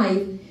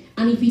alive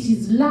and if it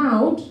is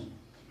loud,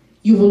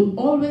 you will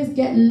always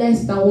get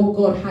less than what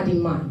God had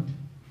in mind.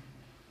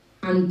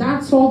 And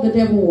that's all the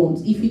devil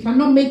wants. If he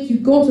cannot make you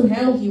go to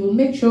hell, he will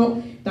make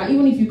sure that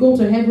even if you go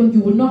to heaven,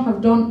 you will not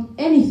have done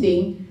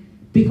anything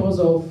because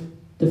of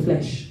the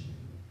flesh.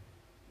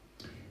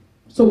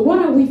 So what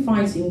are we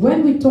fighting?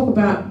 When we talk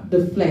about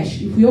the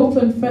flesh, if we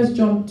open 1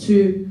 John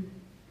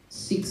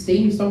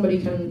 2:16, if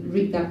somebody can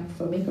read that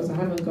for me because I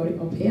haven't got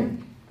it up here.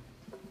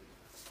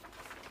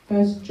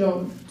 1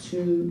 John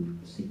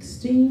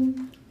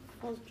 2:16.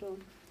 1 John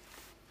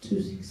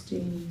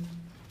 2:16.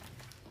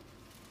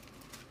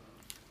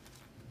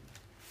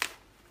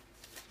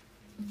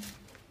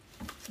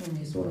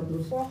 It's one of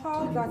those. For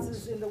all that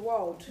is in the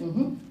world,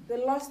 the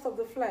lust of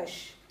the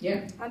flesh,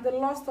 and the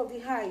lust of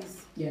the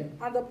eyes,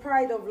 and the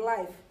pride of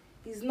life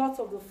is not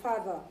of the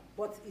Father,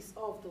 but is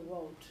of the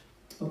world.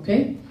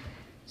 Okay?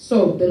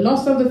 So, the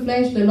lust of the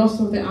flesh, the lust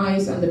of the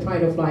eyes, and the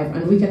pride of life.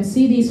 And we can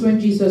see this when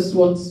Jesus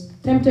was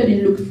tempted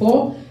in Luke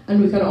 4,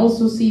 and we can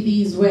also see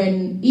these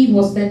when Eve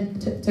was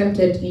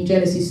tempted in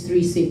Genesis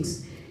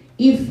 3:6.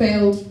 Eve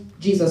failed,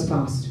 Jesus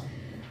passed.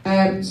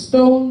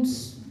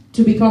 Stones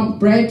to become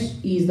bread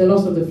is the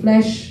lust of the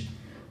flesh.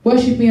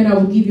 Worship me and I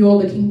will give you all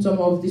the kingdom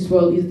of this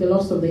world is the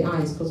lust of the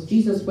eyes. Because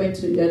Jesus went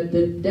to,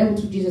 the devil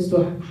took Jesus to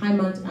a high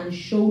mountain and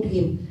showed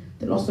him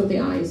the lust of the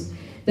eyes.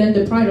 Then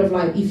the pride of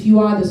life, if you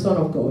are the Son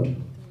of God.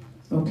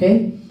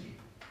 Okay?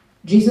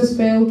 Jesus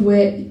failed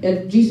where,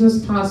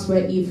 Jesus passed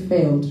where Eve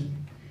failed.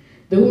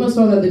 The woman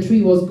saw that the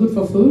tree was good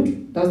for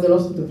food, that's the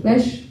lust of the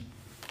flesh.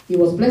 It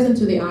was pleasant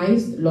to the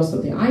eyes, the lust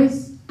of the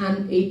eyes.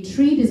 And a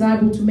tree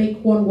desirable to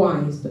make one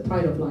wise, the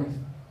pride of life.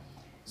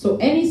 So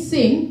any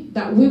sin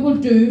that we will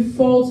do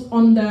falls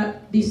under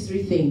these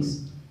three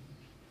things.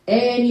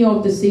 Any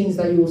of the sins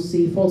that you will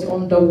see falls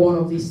under one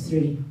of these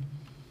three.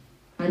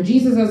 And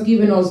Jesus has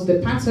given us the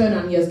pattern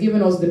and he has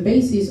given us the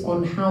basis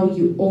on how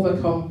you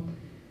overcome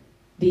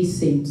these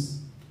sins.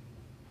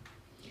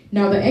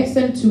 Now the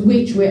extent to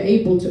which we're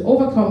able to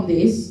overcome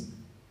this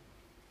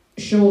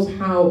shows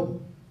how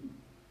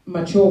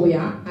mature we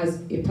are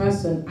as a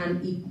person,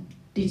 and it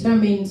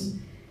determines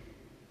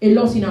a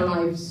lot in our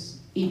lives.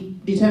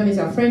 It determines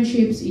our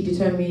friendships, it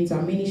determines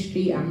our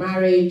ministry, our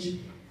marriage,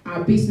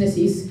 our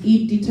businesses.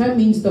 It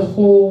determines the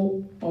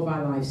whole of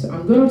our lives. So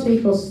I'm going to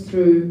take us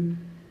through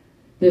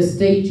the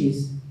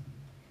stages.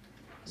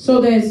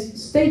 So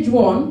there's stage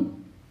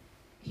 1,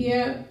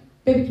 here,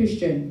 baby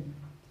Christian.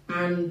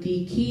 And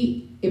the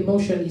key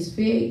emotion is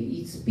fear.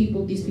 It's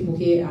these people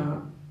here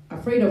are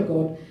afraid of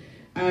God.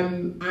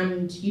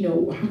 And, you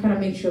know, how can I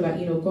make sure that,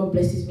 you know, God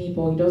blesses me,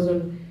 but he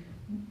doesn't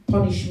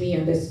punish me?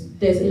 And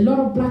there's a lot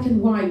of black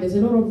and white, there's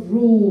a lot of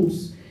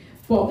rules.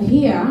 But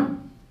here,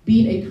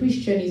 being a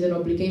Christian is an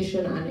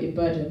obligation and a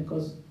burden,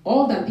 because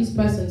all that this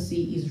person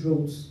sees is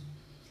rules.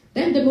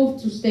 Then they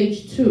move to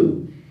stage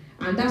 2,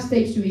 and that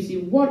stage 2 is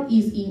what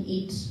is in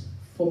it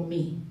for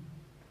me.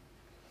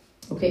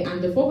 Okay,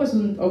 and the focus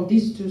of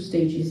these two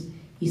stages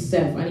is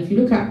self. And if you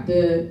look at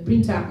the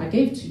printer I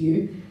gave to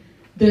you,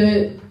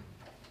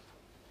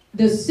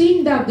 the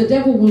sin that the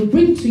devil will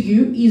bring to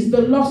you is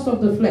the lust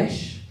of the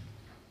flesh.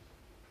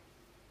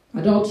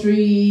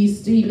 Adultery,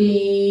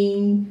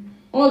 stealing,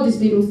 all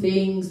these little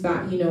things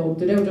that, you know,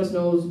 the devil just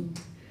knows,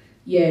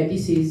 yeah,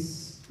 this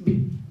is...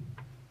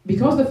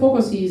 Because the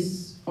focus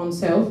is on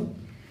self,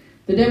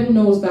 the devil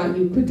knows that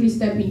you quickly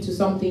step into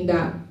something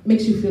that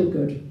makes you feel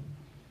good.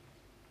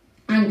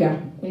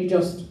 Anger, when you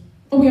just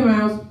open your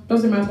mouth,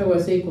 doesn't matter what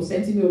I say, because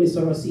sentiment only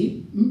sorrow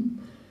see.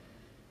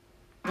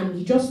 And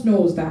he just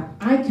knows that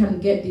I can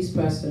get this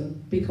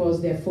person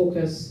because their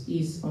focus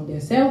is on their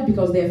self,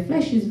 because their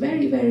flesh is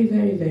very, very,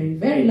 very, very,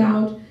 very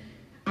loud,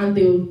 and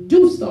they'll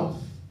do stuff.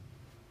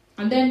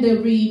 And then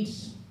they'll read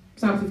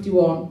Psalm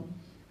 51,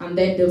 and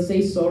then they'll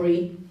say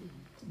sorry.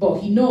 But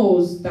he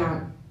knows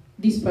that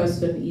this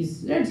person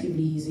is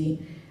relatively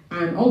easy,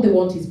 and all they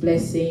want is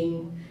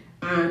blessing,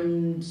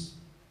 and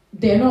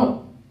they're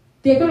going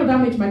to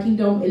damage my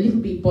kingdom a little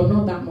bit, but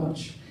not that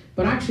much.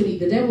 But actually,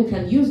 the devil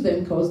can use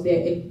them because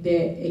they're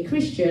a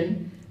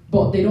Christian,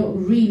 but they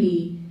don't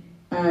really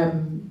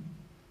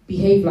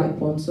behave like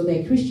one. So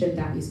they're a Christian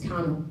that is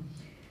carnal.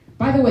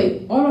 By the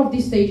way, all of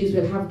these stages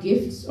will have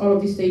gifts. All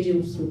of these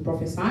stages will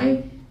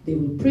prophesy. they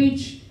will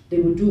preach, they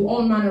will do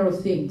all manner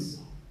of things.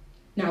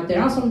 Now,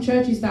 there are some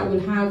churches that will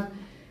have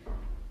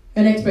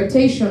an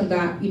expectation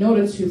that in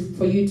order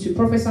for you to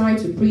prophesy,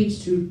 to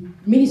preach, to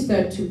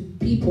minister to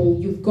people,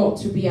 you've got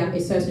to be at a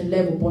certain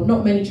level, but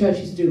not many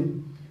churches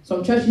do.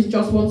 Some churches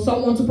just want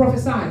someone to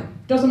prophesy.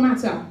 Doesn't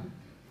matter.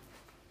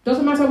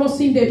 Doesn't matter what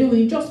sin they're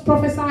doing, just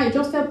prophesy,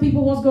 just tell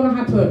people what's going to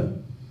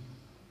happen.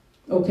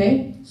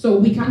 Okay? So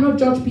we cannot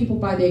judge people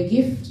by their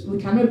gift. We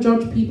cannot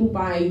judge people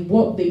by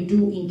what they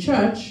do in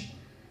church,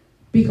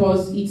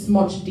 because it's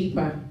much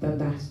deeper than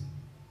that.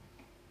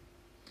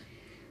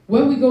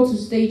 When we go to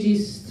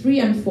stages 3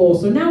 and 4,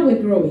 so now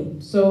we're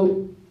growing.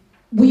 So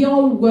we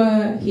all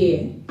were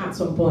here at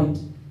some point.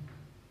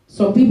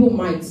 Some people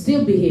might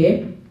still be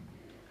here.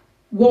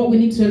 What we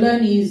need to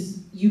learn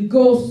is you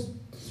go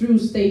through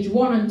stage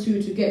 1 and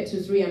 2 to get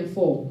to 3 and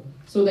 4.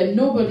 So that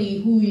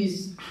nobody who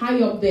is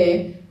high up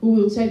there who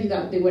will tell you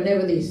that they were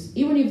never this.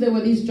 Even if they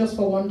were this just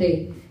for one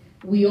day,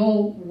 we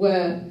all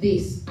were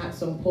this at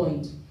some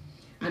point.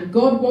 And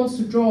God wants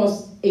to draw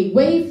us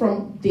away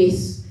from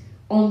this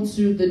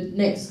onto the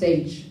next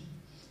stage.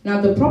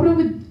 Now, the problem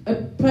with a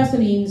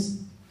person in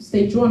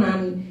stage 1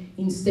 and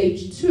in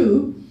stage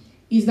 2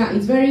 is that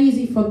it's very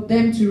easy for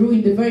them to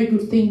ruin the very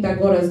good thing that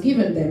God has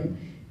given them,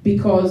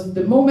 because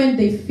the moment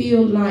they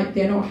feel like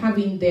they're not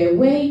having their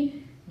way,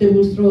 they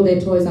will throw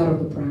their toys out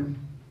of the pram.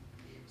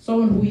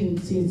 Someone who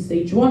is in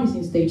stage 1, is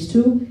in stage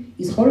 2,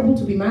 is horrible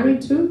to be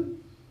married to.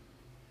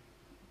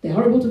 They're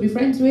horrible to be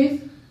friends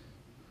with.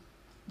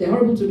 They're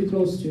horrible to be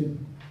close to.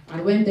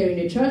 And when they're in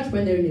a church,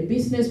 when they're in a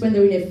business, when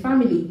they're in a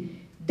family,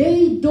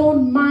 they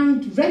don't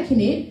mind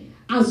wrecking it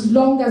as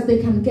long as they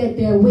can get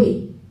their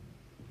way,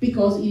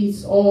 because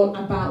it's all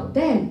about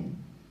them.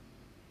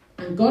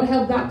 And God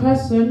help that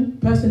person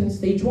in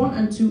stage 1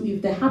 and 2,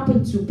 if they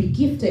happen to be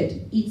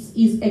gifted. It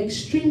is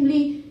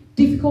extremely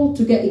difficult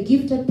to get a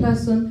gifted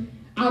person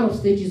out of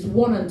stages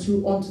 1 and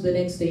 2 onto the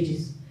next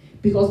stages,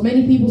 because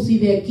many people see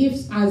their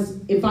gifts as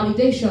a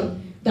validation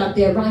that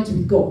they're right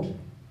with God.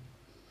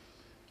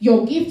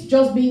 Your gift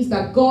just means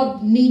that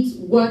God needs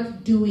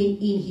work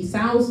doing in his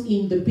house,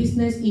 in the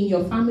business, in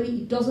your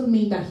family. It doesn't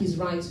mean that he's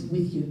right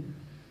with you.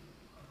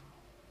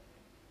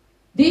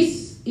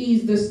 This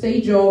is the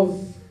stage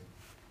of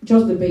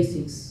just the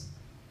basics.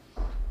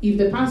 If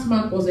the pass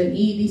mark was an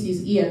E, this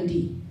is E and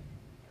D,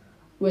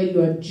 where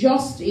you are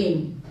just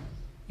in.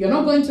 You're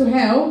not going to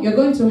hell, you're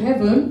going to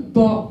heaven,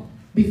 but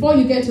before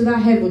you get to that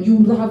heaven, you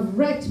will have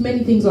wrecked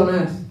many things on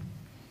earth.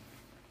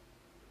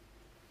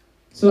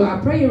 So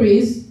our prayer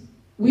is,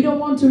 we don't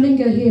want to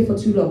linger here for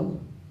too long.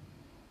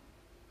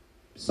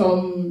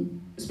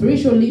 Some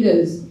spiritual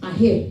leaders are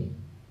here.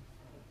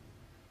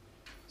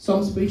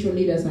 Some spiritual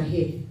leaders are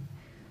here.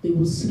 They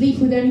will sleep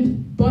with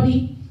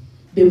anybody.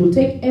 They will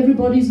take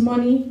everybody's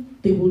money.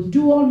 They will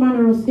do all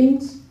manner of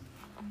things,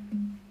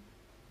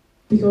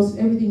 because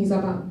everything is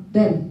about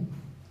them.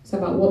 It's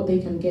about what they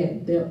can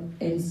get. They'll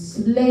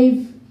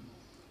enslave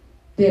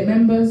their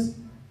members.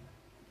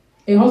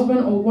 A husband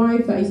or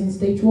wife that is in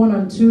stage 1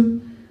 and 2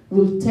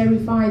 will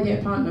terrify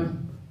their partner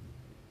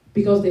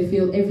because they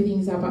feel everything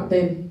is about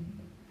them.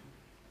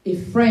 A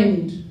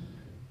friend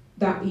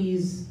that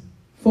is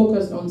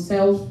focused on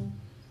self,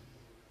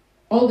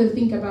 all they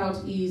think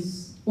about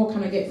is, what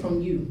can I get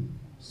from you?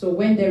 So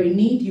when they're in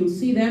need, you'll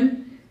see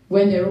them.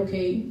 When they're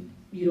okay,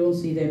 you don't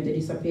see them, they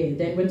disappear.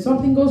 Then when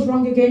something goes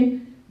wrong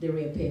again, they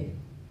reappear.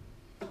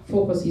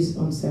 Focus is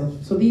on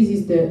self. So this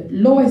is the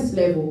lowest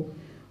level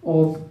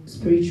of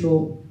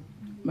spiritual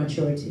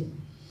maturity.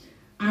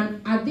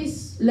 And at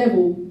this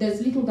level,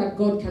 there's little that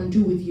God can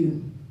do with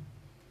you.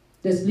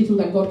 There's little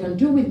that God can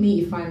do with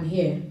me if I'm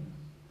here.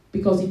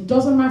 Because it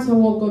doesn't matter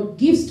what God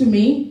gives to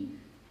me,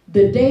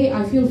 the day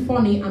I feel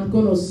funny, I'm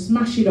going to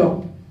smash it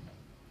up.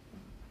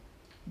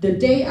 The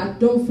day I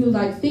don't feel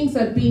like things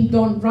are being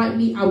done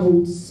rightly, I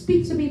will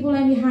speak to people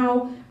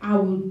anyhow. I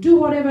will do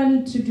whatever I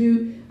need to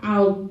do.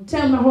 I'll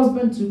tell my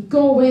husband to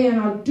go away and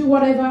I'll do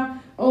whatever.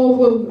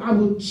 Or I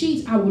will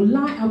cheat, I will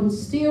lie, I will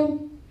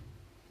steal.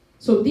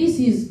 So this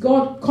is,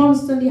 God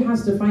constantly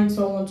has to find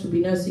someone to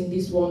be nursing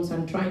these ones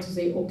and trying to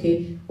say,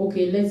 okay,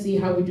 let's see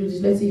how we do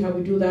this, let's see how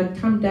we do that,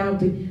 calm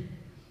down.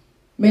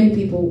 Many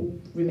people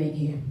remain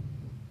here.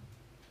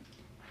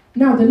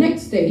 Now, the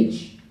next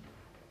stage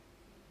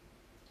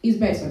is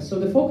better. So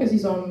the focus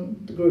is on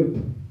the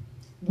group.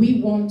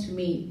 We want to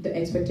meet the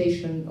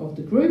expectation of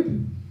the group.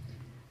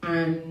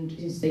 And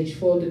in stage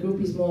 4, the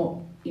group is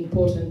more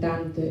important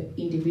than the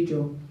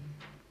individual.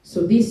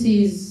 So this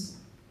is,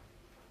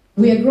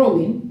 we are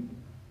growing,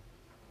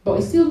 but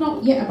it's still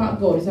not yet about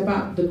God, it's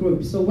about the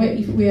group. So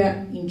if we are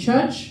in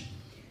church,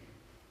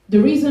 the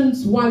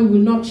reasons why we will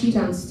not cheat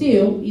and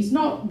steal is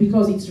not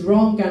because it's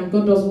wrong and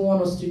God doesn't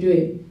want us to do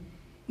it.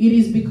 It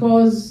is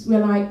because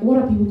we're like,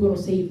 what are people going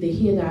to say if they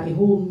hear that I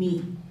hold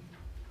me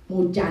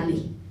more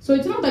jolly? So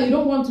it's not that you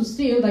don't want to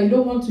steal, that you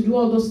don't want to do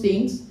all those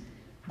things,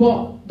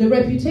 but the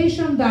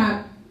reputation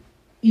that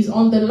is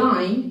on the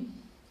line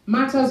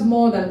matters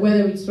more than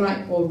whether it's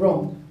right or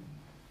wrong.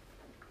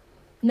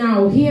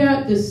 Now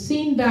here, the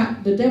sin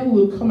that the devil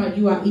will come at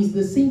you at is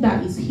the sin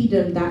that is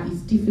hidden, that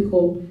is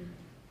difficult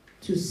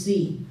to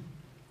see.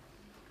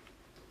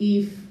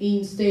 If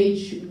in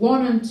stage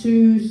 1 and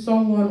 2,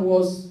 someone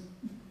was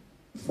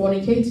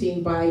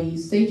fornicating, by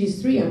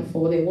stages 3 and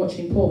 4, they're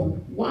watching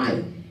porn.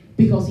 Why?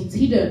 Because it's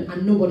hidden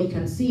and nobody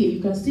can see it.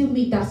 You can still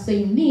meet that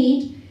same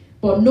need,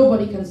 but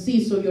nobody can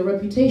see, so your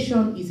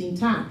reputation is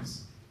intact.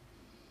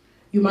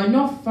 You might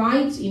not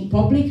fight in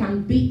public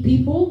and beat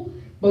people,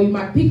 but you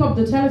might pick up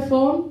the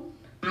telephone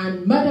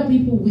and murder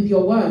people with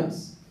your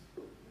words.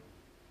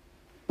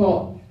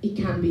 But it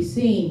can be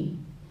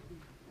seen.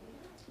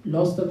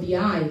 Lust of the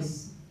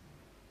eyes.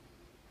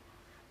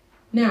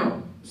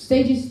 Now,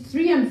 stages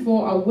 3 and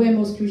 4 are where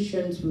most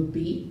Christians will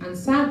be, and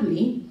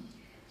sadly,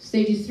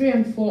 stages 3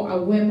 and 4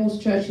 are where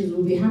most churches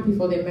will be happy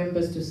for their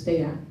members to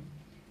stay at.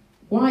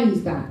 Why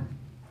is that?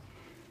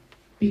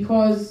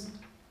 Because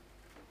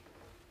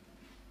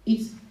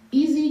it's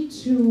easy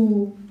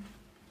to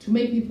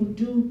make people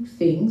do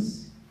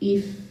things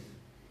if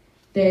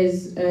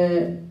there's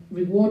a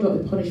reward or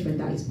a punishment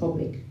that is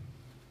public.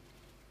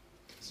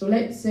 So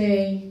let's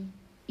say,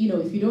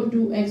 if you don't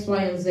do X,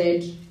 Y, and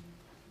Z,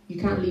 you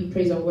can't lead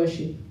praise and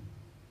worship.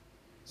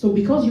 So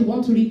because you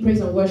want to lead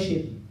praise and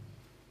worship,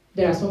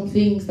 there are some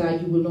things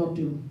that you will not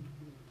do.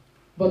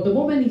 But the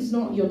moment it's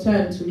not your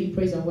turn to lead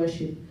praise and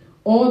worship,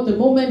 or the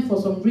moment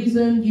for some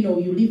reason,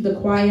 you leave the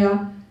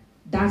choir,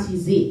 that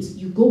is it.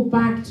 You go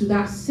back to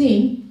that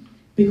sin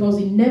because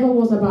it never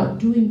was about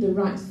doing the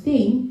right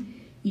thing.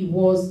 It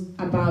was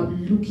about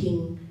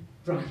looking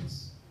right.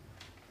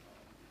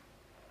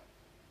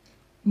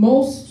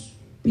 Most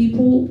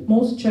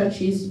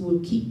churches will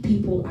keep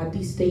people at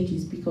these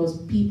stages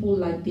because people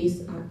like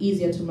this are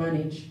easier to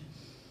manage.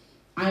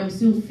 I'm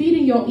still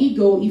feeding your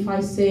ego if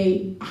I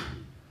say,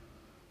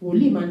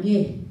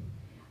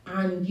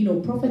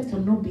 and prophets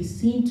cannot be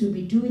seen to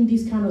be doing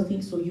this kind of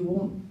thing, so you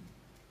won't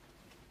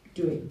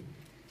do it.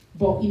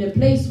 But in a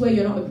place where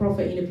you're not a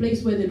prophet, in a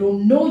place where they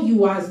don't know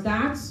you as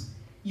that,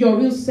 your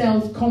real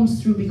self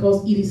comes through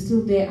because it is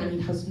still there and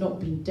it has not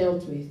been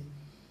dealt with.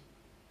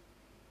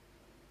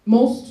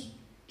 Most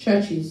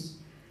churches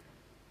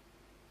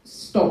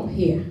stop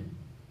here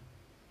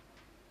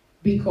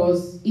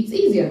because it's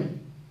easier.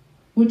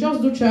 We'll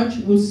just do church,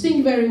 we'll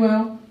sing very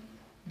well,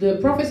 the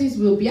prophecies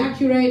will be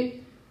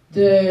accurate,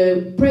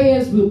 the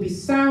prayers will be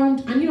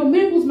sound, and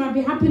miracles might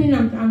be happening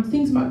and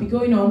things might be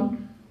going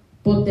on,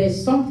 but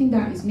there's something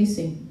that is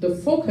missing. The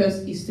focus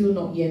is still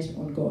not yet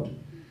on God.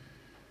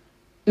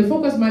 The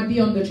focus might be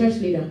on the church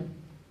leader.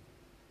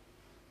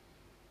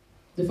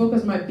 The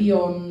focus might be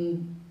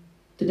on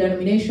the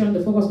denomination.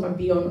 The focus might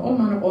be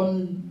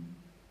on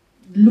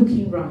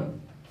looking right.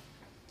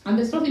 And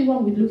there's nothing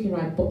wrong with looking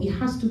right, but it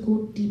has to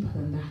go deeper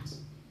than that.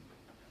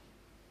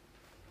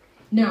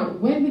 Now,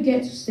 when we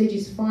get to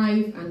stages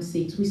 5 and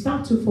 6, we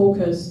start to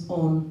focus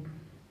on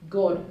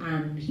God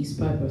and His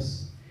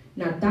purpose.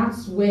 Now,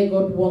 that's where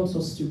God wants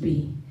us to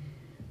be.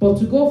 But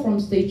to go from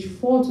stage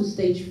 4 to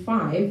stage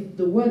 5,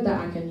 the word that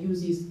I can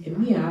use is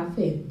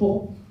emiafe,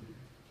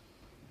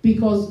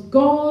 because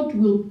God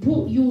will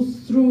put you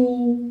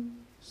through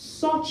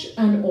such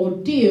an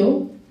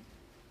ordeal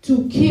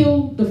to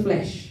kill the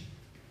flesh.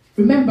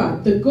 Remember,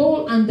 the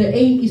goal and the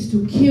aim is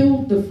to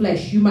kill the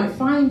flesh. You might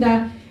find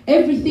that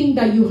everything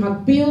that you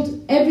have built,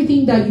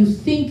 everything that you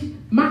think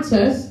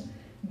matters,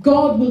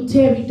 God will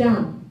tear it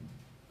down.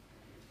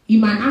 He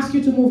might ask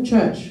you to move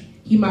church.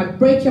 He might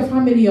break your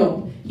family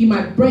up. He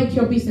might break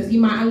your business. He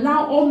might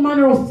allow all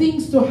manner of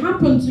things to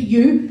happen to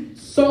you,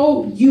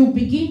 so you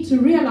begin to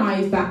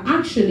realize that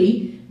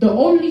actually the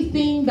only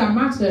thing that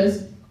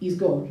matters is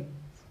God.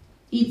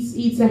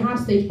 It's a hard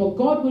stage, but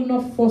God will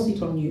not force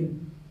it on you.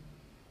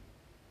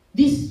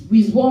 This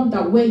is one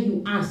that where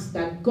you ask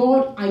that,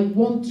 God, I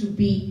want to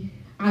be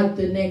at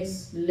the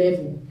next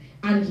level.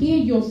 And here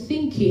you're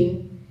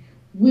thinking,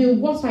 will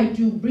what I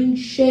do bring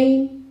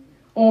shame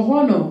or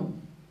honor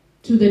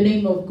to the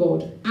name of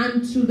God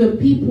and to the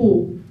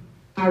people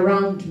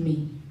around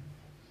me?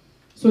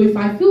 So if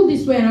I feel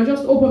this way and I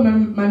just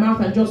open my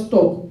mouth and just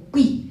talk,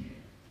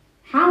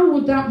 how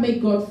would that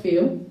make God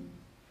feel?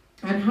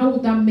 And how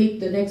would that make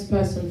the next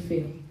person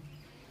feel?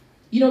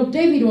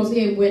 David was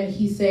here when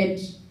he said,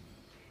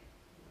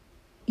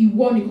 it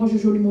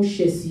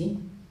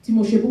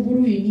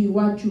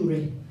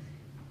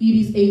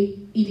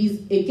is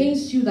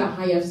against you that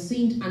I have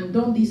sinned and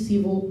done this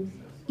evil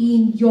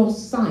in your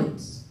sight.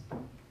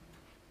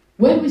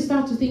 When we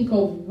start to think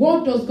of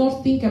what does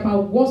God think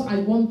about what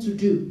I want to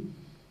do,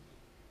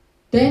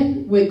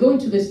 then we're going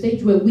to the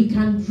stage where we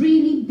can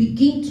really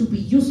begin to be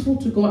useful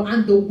to God,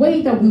 and the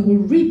way that we will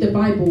read the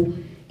Bible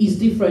is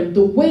different.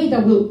 The way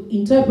that we'll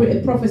interpret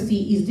a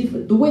prophecy is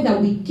different. The way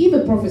that we give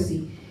a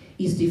prophecy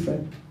is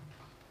different.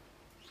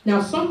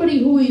 Now, somebody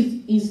who is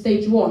in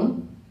stage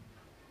 1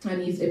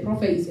 and is a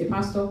prophet, is a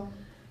pastor,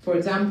 for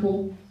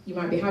example, you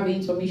might be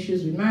having some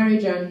issues with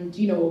marriage, and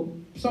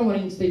someone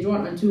in stage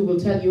 1 and 2 will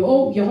tell you,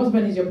 oh, your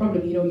husband is your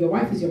problem, your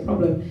wife is your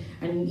problem,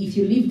 and if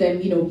you leave them,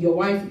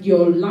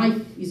 your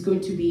life is going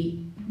to be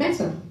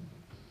better.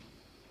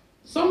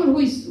 Someone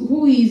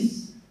who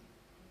is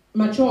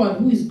mature and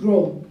who is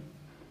grown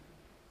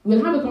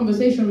will have a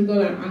conversation with God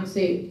and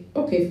say,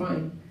 okay,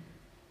 fine.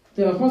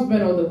 The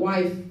husband or the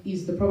wife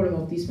is the problem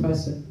of this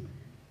person.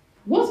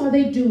 What are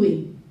they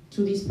doing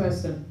to this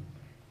person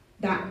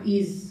that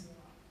is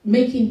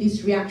making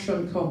this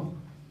reaction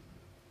come?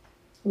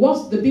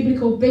 What's the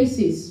biblical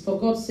basis for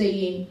God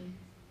saying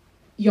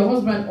your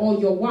husband or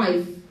your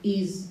wife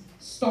is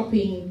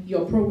stopping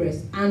your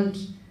progress? And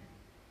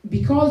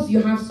because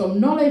you have some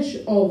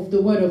knowledge of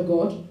the Word of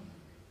God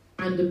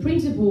and the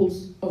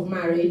principles of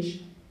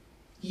marriage,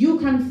 you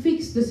can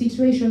fix the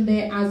situation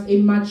there as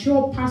a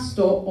mature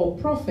pastor or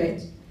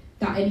prophet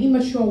that an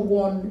immature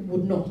one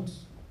would not.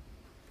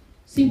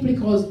 Simply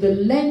because the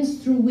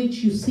lens through which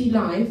you see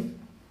life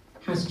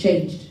has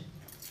changed.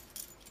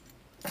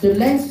 The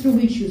lens through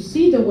which you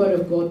see the Word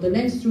of God, the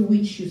lens through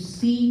which you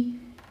see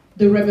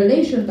the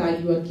revelation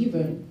that you are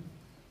given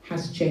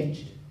has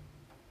changed.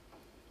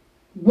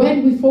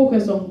 When we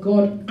focus on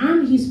God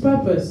and His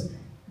purpose,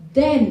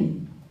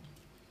 then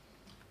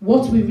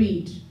what we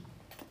read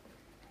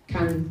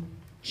can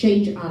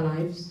change our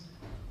lives.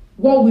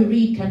 What we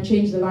read can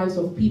change the lives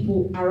of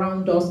people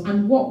around us,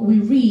 and what we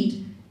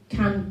read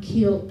can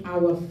kill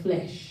our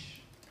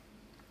flesh.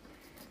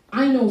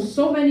 I know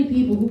so many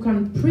people who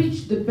can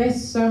preach the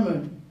best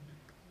sermon,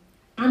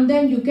 and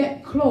then you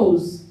get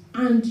close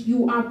and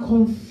you are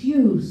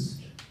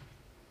confused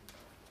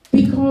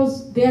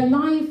because their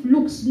life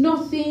looks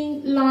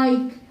nothing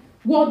like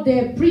what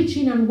they're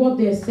preaching and what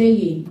they're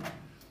saying.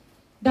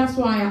 That's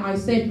why I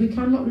said we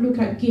cannot look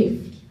at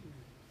gift.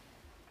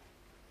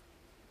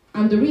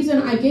 And the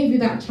reason I gave you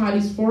that chart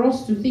is for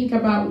us to think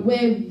about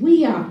where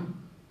we are,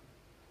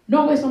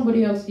 not where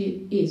somebody else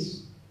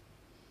is.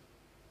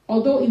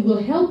 Although it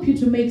will help you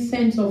to make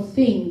sense of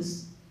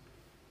things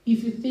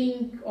if you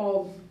think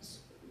of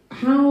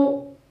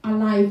how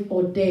alive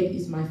or dead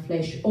is my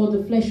flesh, or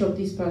the flesh of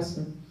this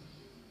person.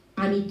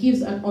 And it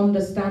gives an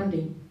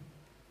understanding.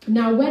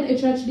 Now, when a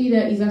church leader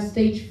is at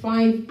stage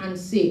 5 and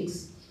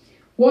 6,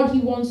 what he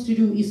wants to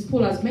do is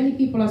pull as many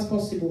people as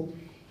possible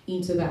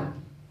into that.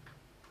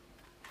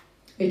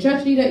 A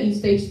church leader in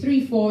stage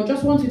 3, 4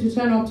 just wants you to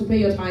turn up to pay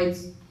your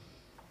tithes,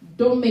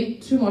 don't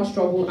make too much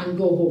trouble, and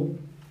go home.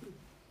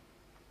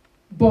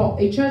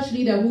 But a church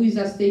leader who is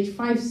at stage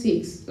 5,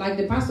 6, like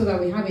the pastor that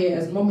we have here,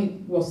 as Mommy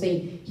was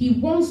saying, he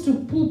wants to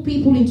pull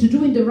people into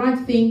doing the right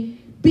thing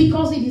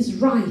because it is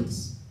right.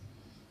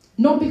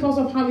 Not because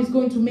of how it's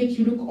going to make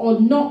you look,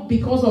 or not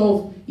because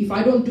of, if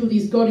I don't do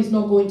this, God is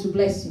not going to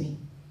bless me.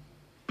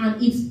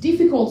 And it's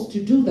difficult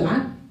to do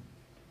that,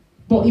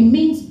 but it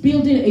means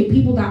building a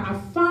people that are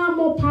far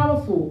more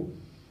powerful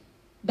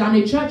than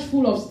a church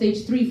full of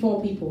stage 3,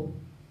 4 people.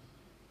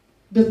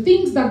 The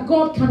things that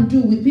God can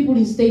do with people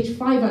in stage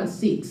 5 and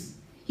 6,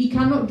 He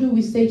cannot do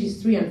with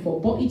stages 3 and 4,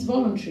 but it's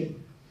voluntary.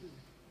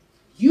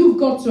 You've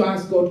got to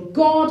ask God,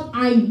 God,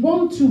 I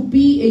want to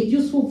be a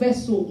useful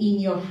vessel in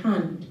your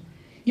hand.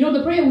 You know,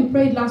 the prayer we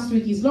prayed last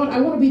week is, Lord, I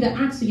want to be the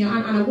axe in your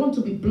hand and I want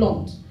to be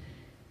blunt.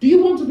 Do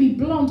you want to be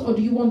blunt or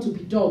do you want to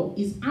be dull?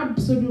 It's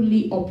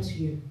absolutely up to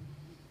you.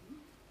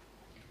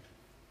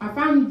 I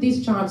found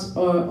these charts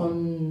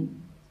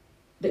on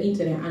the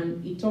internet,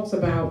 and it talks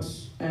about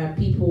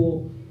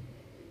people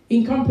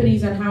in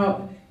companies and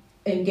how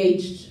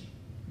engaged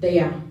they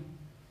are.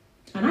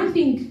 And I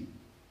think,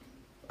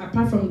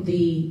 apart from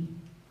the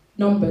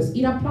numbers,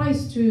 it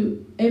applies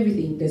to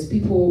everything. There's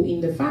people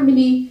in the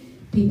family,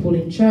 people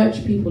in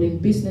church, people in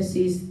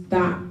businesses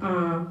that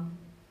are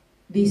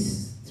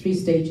these 3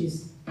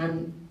 stages.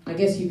 And I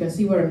guess you can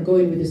see where I'm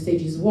going with the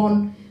stages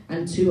 1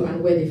 and 2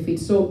 and where they fit.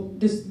 So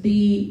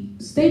the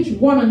stage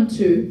 1 and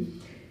 2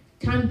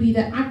 can be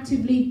the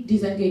actively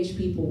disengaged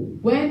people.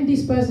 When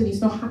this person is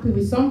not happy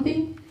with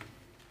something,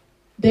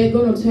 they're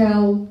going to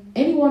tell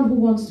anyone who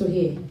wants to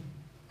hear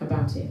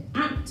about it.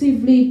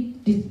 Actively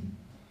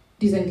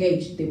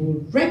disengaged. They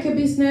will wreck a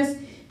business,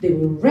 they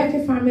will wreck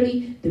a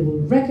family, they will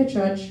wreck a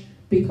church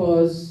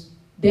because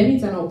their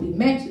needs are not being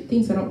met,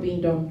 things are not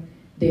being done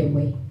their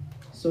way.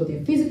 So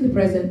they're physically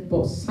present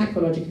but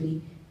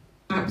psychologically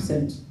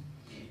absent.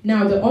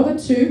 Now the other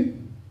 2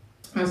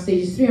 are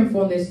stages 3 and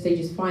 4, and there's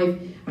stages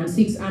 5 and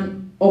 6.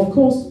 And of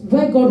course,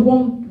 where God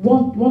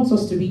wants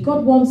us to be,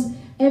 God wants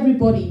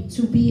everybody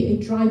to be a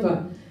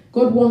driver.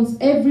 God wants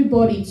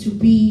everybody to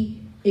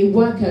be a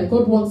worker.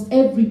 God wants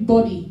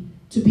everybody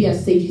to be at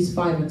stages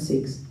 5 and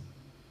 6.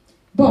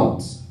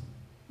 But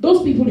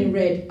those people in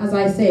red, as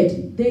I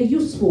said, they're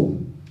useful.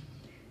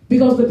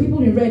 Because the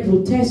people in red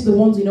will test the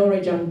ones in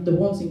orange and the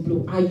ones in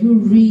blue. Are you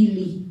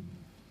really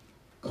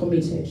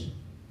committed?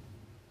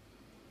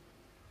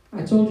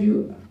 I told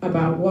you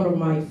about one of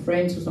my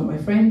friends, who's not my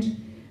friend,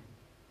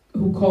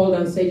 who called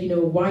and said,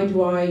 why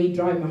do I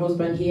drive my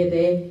husband here,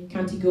 there?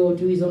 Can't he go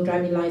do his own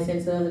driving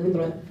license? Blah,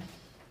 blah, blah.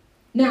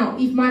 Now,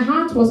 if my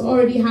heart was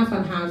already half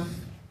and half,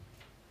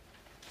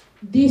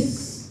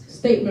 this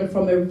statement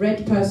from a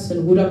red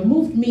person would have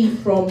moved me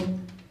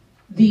from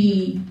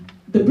the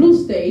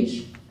blue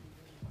stage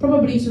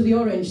probably to the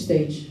orange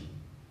stage.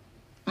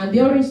 And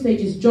the orange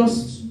stage is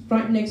just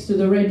right next to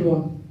the red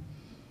one.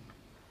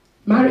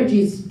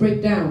 marriages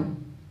break down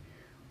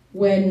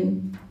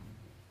when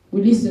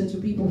we listen to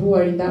people who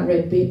are in that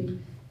red bit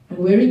and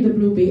we're in the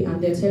blue bit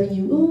and they're telling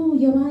you, oh,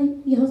 your wife,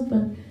 your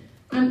husband.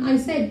 And I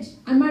said,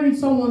 I married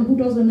someone who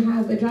doesn't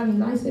have a driving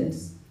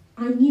license.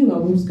 I knew I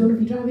was going to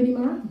be driving him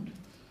around.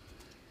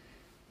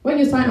 When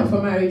you sign up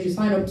for marriage, you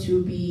sign up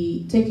to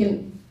be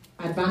taken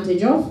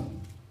advantage of.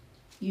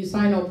 You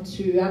sign up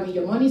to having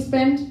your money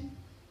spent.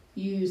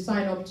 You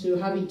sign up to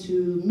having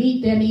to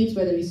meet their needs,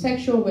 whether it's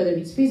sexual, whether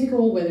it's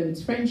physical, whether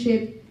it's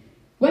friendship.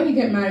 When you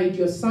get married,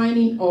 you're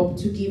signing up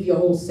to give your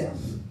whole self.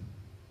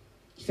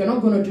 If you're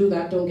not going to do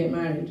that, don't get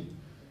married.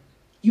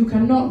 You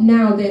cannot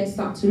now then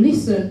start to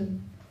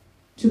listen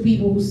to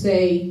people who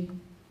say,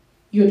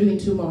 you're doing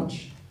too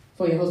much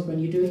for your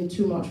husband, you're doing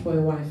too much for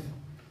your wife.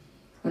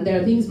 And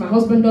there are things my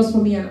husband does for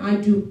me and I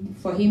do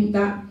for him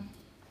that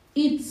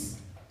it's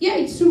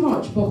too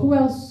much, but who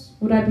else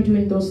would I be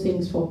doing those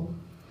things for?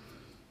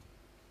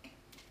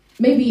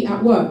 Maybe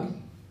at work,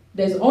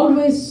 there's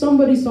always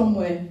somebody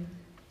somewhere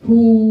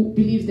who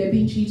believes they're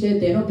being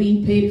cheated, they're not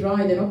being paid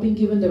right, they're not being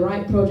given the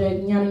right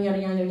project, yada, yada,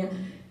 yada, yada.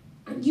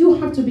 And you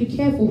have to be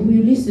careful who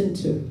you listen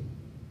to.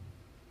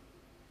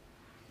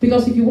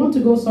 Because if you want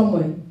to go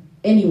somewhere,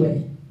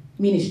 anywhere,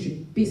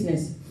 ministry,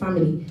 business,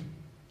 family,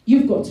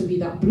 you've got to be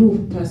that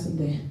blue person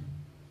there.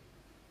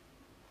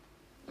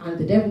 And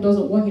the devil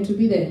doesn't want you to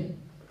be there.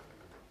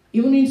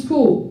 Even in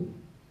school,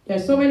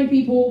 there's so many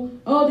people,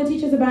 oh, the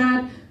teachers are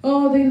bad,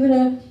 oh,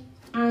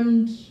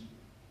 and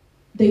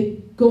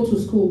they go to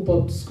school,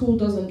 but school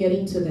doesn't get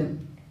into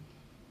them.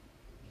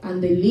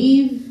 And they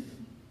leave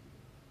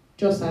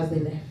just as they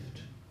left.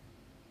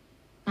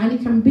 And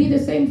it can be the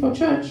same for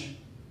church.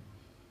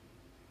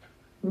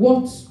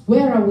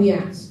 Where are we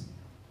at?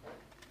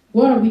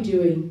 What are we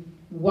doing?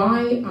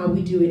 Why are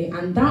we doing it?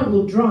 And that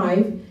will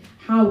drive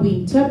how we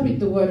interpret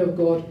the Word of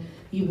God.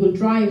 It will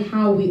drive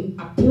how we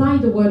apply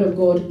the Word of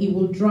God. It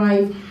will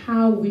drive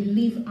how we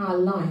live our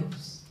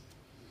lives.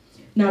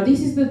 Now, this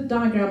is the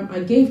diagram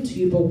I gave to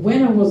you, but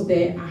when I was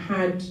there, I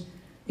had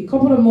a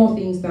couple of more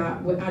things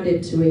that were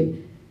added to it.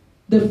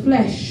 The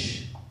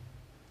flesh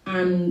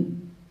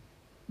and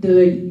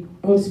the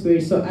Holy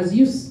Spirit. So as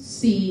you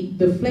see,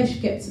 the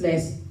flesh gets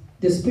less,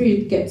 the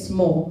Spirit gets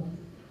more.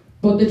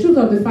 But the truth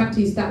of the fact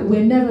is that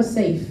we're never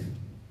safe.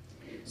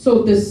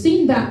 So the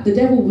sin that the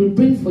devil will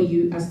bring for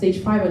you at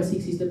stage 5 and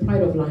 6 is the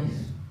pride of life.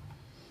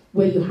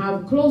 Where you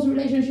have close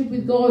relationship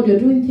with God, you're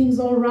doing things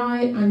all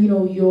right, and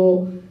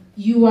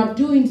you are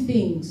doing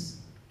things.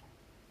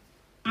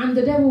 And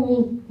the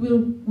devil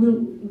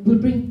will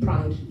bring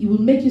pride. It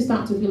will make you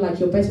start to feel like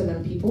you're better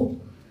than people,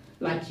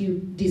 like you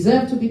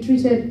deserve to be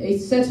treated a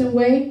certain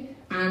way,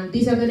 and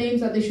these are the names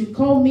that they should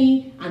call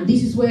me, and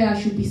this is where I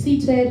should be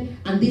seated,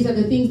 and these are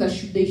the things that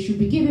they should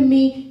be giving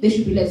me. They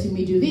should be letting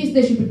me do this,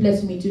 they should be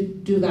letting me to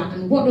do that.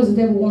 And what does the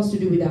devil want to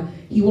do with that?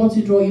 He wants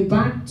to draw you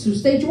back to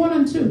stage 1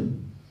 and 2.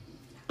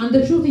 And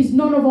the truth is,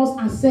 none of us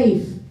are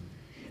safe,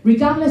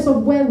 regardless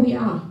of where we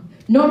are.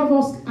 None of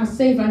us are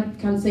safe and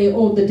can say,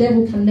 oh, the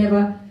devil can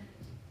never.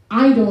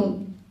 I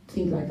don't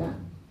think like that.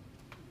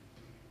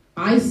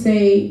 I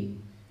say,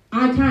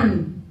 I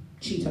can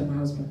cheat on my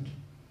husband.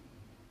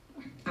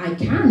 I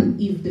can.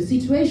 If the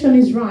situation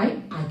is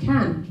right, I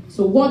can.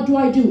 So what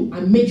do?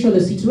 I make sure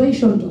the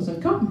situation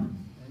doesn't come.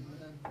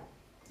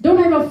 Don't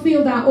ever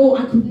feel that, oh,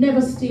 I could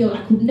never steal,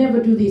 I could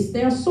never do this.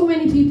 There are so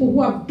many people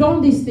who have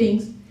done these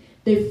things.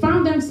 They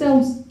found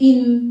themselves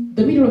in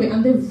the middle of it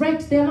and they've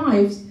wrecked their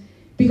lives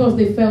because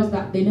they felt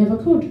that they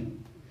never could.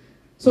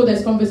 So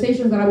there's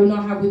conversations that I will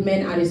not have with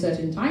men at a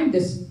certain time.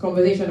 There's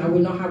conversation I will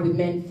not have with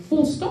men,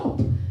 full stop.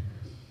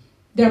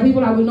 There are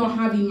people I will not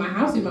have in my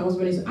house, in my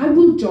husband is, I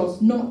will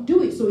just not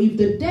do it. So if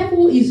the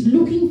devil is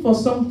looking for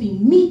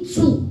something, me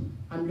too,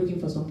 I'm looking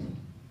for something.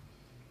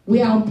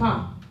 We are on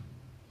par.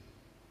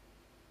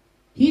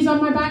 He's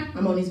on my back,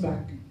 I'm on his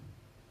back.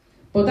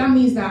 But that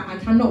means that I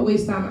cannot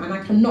waste time and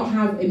I cannot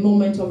have a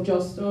moment of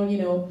just,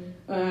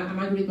 I'm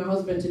angry with my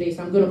husband today,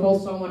 so I'm going to call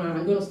someone and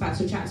I'm going to start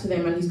to chat to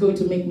them and he's going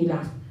to make me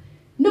laugh.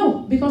 No,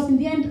 because in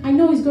the end, I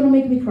know he's going to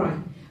make me cry.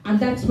 And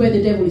that's where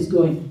the devil is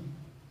going.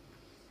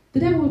 The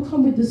devil will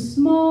come with the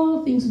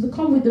small things. Will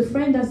come with the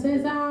friend that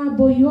says,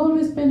 but you're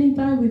always spending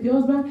time with your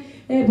husband.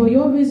 But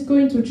you're always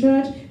going to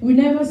church. We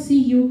never see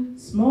you.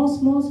 Small.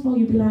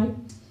 You'll be like,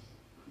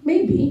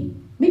 maybe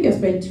I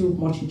spend too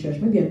much in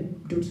church. Maybe I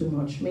do too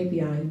much.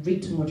 Maybe I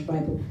read too much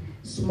Bible.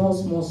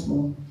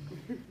 Small.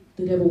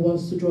 The devil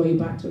wants to draw you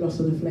back to the lust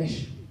of the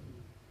flesh.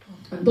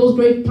 And those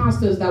great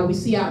pastors that we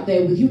see out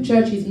there with youth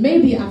churches,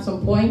 maybe at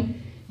some point,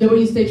 they were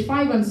in stage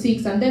 5 and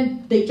 6, and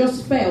then they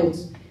just felt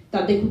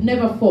that they could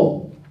never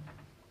fall.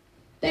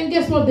 Then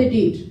guess what they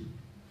did?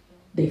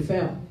 They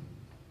fell.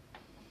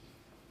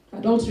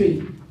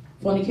 Adultery,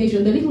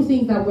 fornication, the little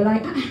things that were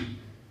like,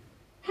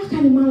 how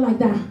can a man like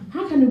that,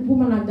 how can a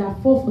woman like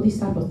that fall for this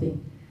type of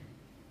thing?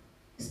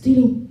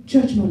 Stealing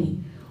church money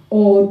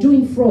or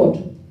doing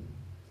fraud.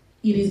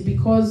 It is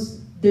because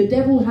the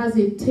devil has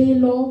a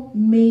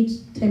tailor-made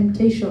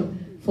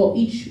temptation for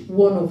each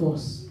one of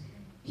us.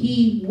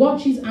 He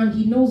watches and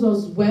he knows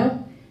us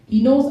well.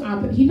 He knows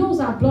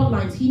our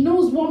bloodlines. He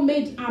knows what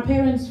made our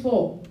parents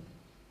fall.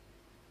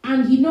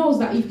 And he knows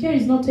that if care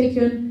is not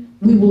taken,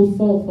 we will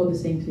fall for the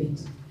same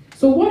things.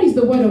 So what is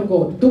the word of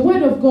God? The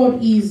word of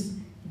God is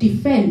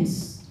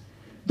defense.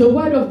 The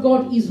word of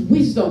God is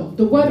wisdom.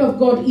 The word of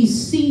God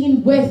is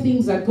seeing where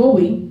things are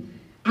going.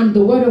 And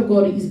the word of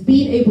God is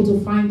being able to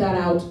find that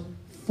out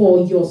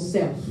for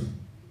yourself.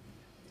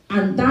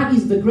 And that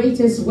is the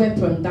greatest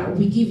weapon that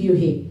we give you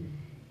here.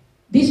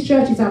 This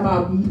church is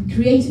about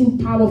creating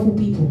powerful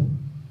people.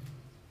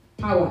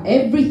 Power.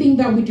 Everything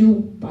that we do,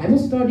 Bible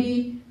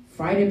study,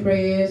 Friday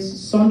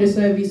prayers, Sunday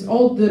service,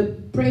 all the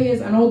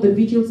prayers and all the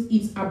vigils,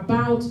 it's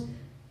about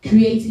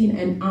creating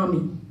an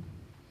army.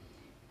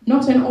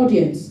 Not an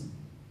audience.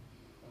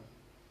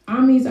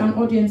 Armies and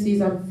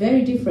audiences are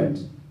very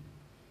different.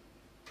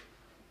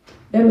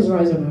 Let us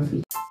rise on our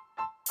feet.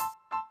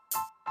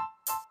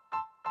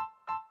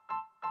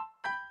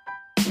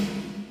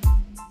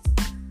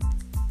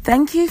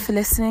 Thank you for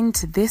listening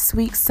to this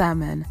week's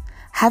sermon.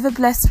 Have a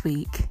blessed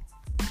week.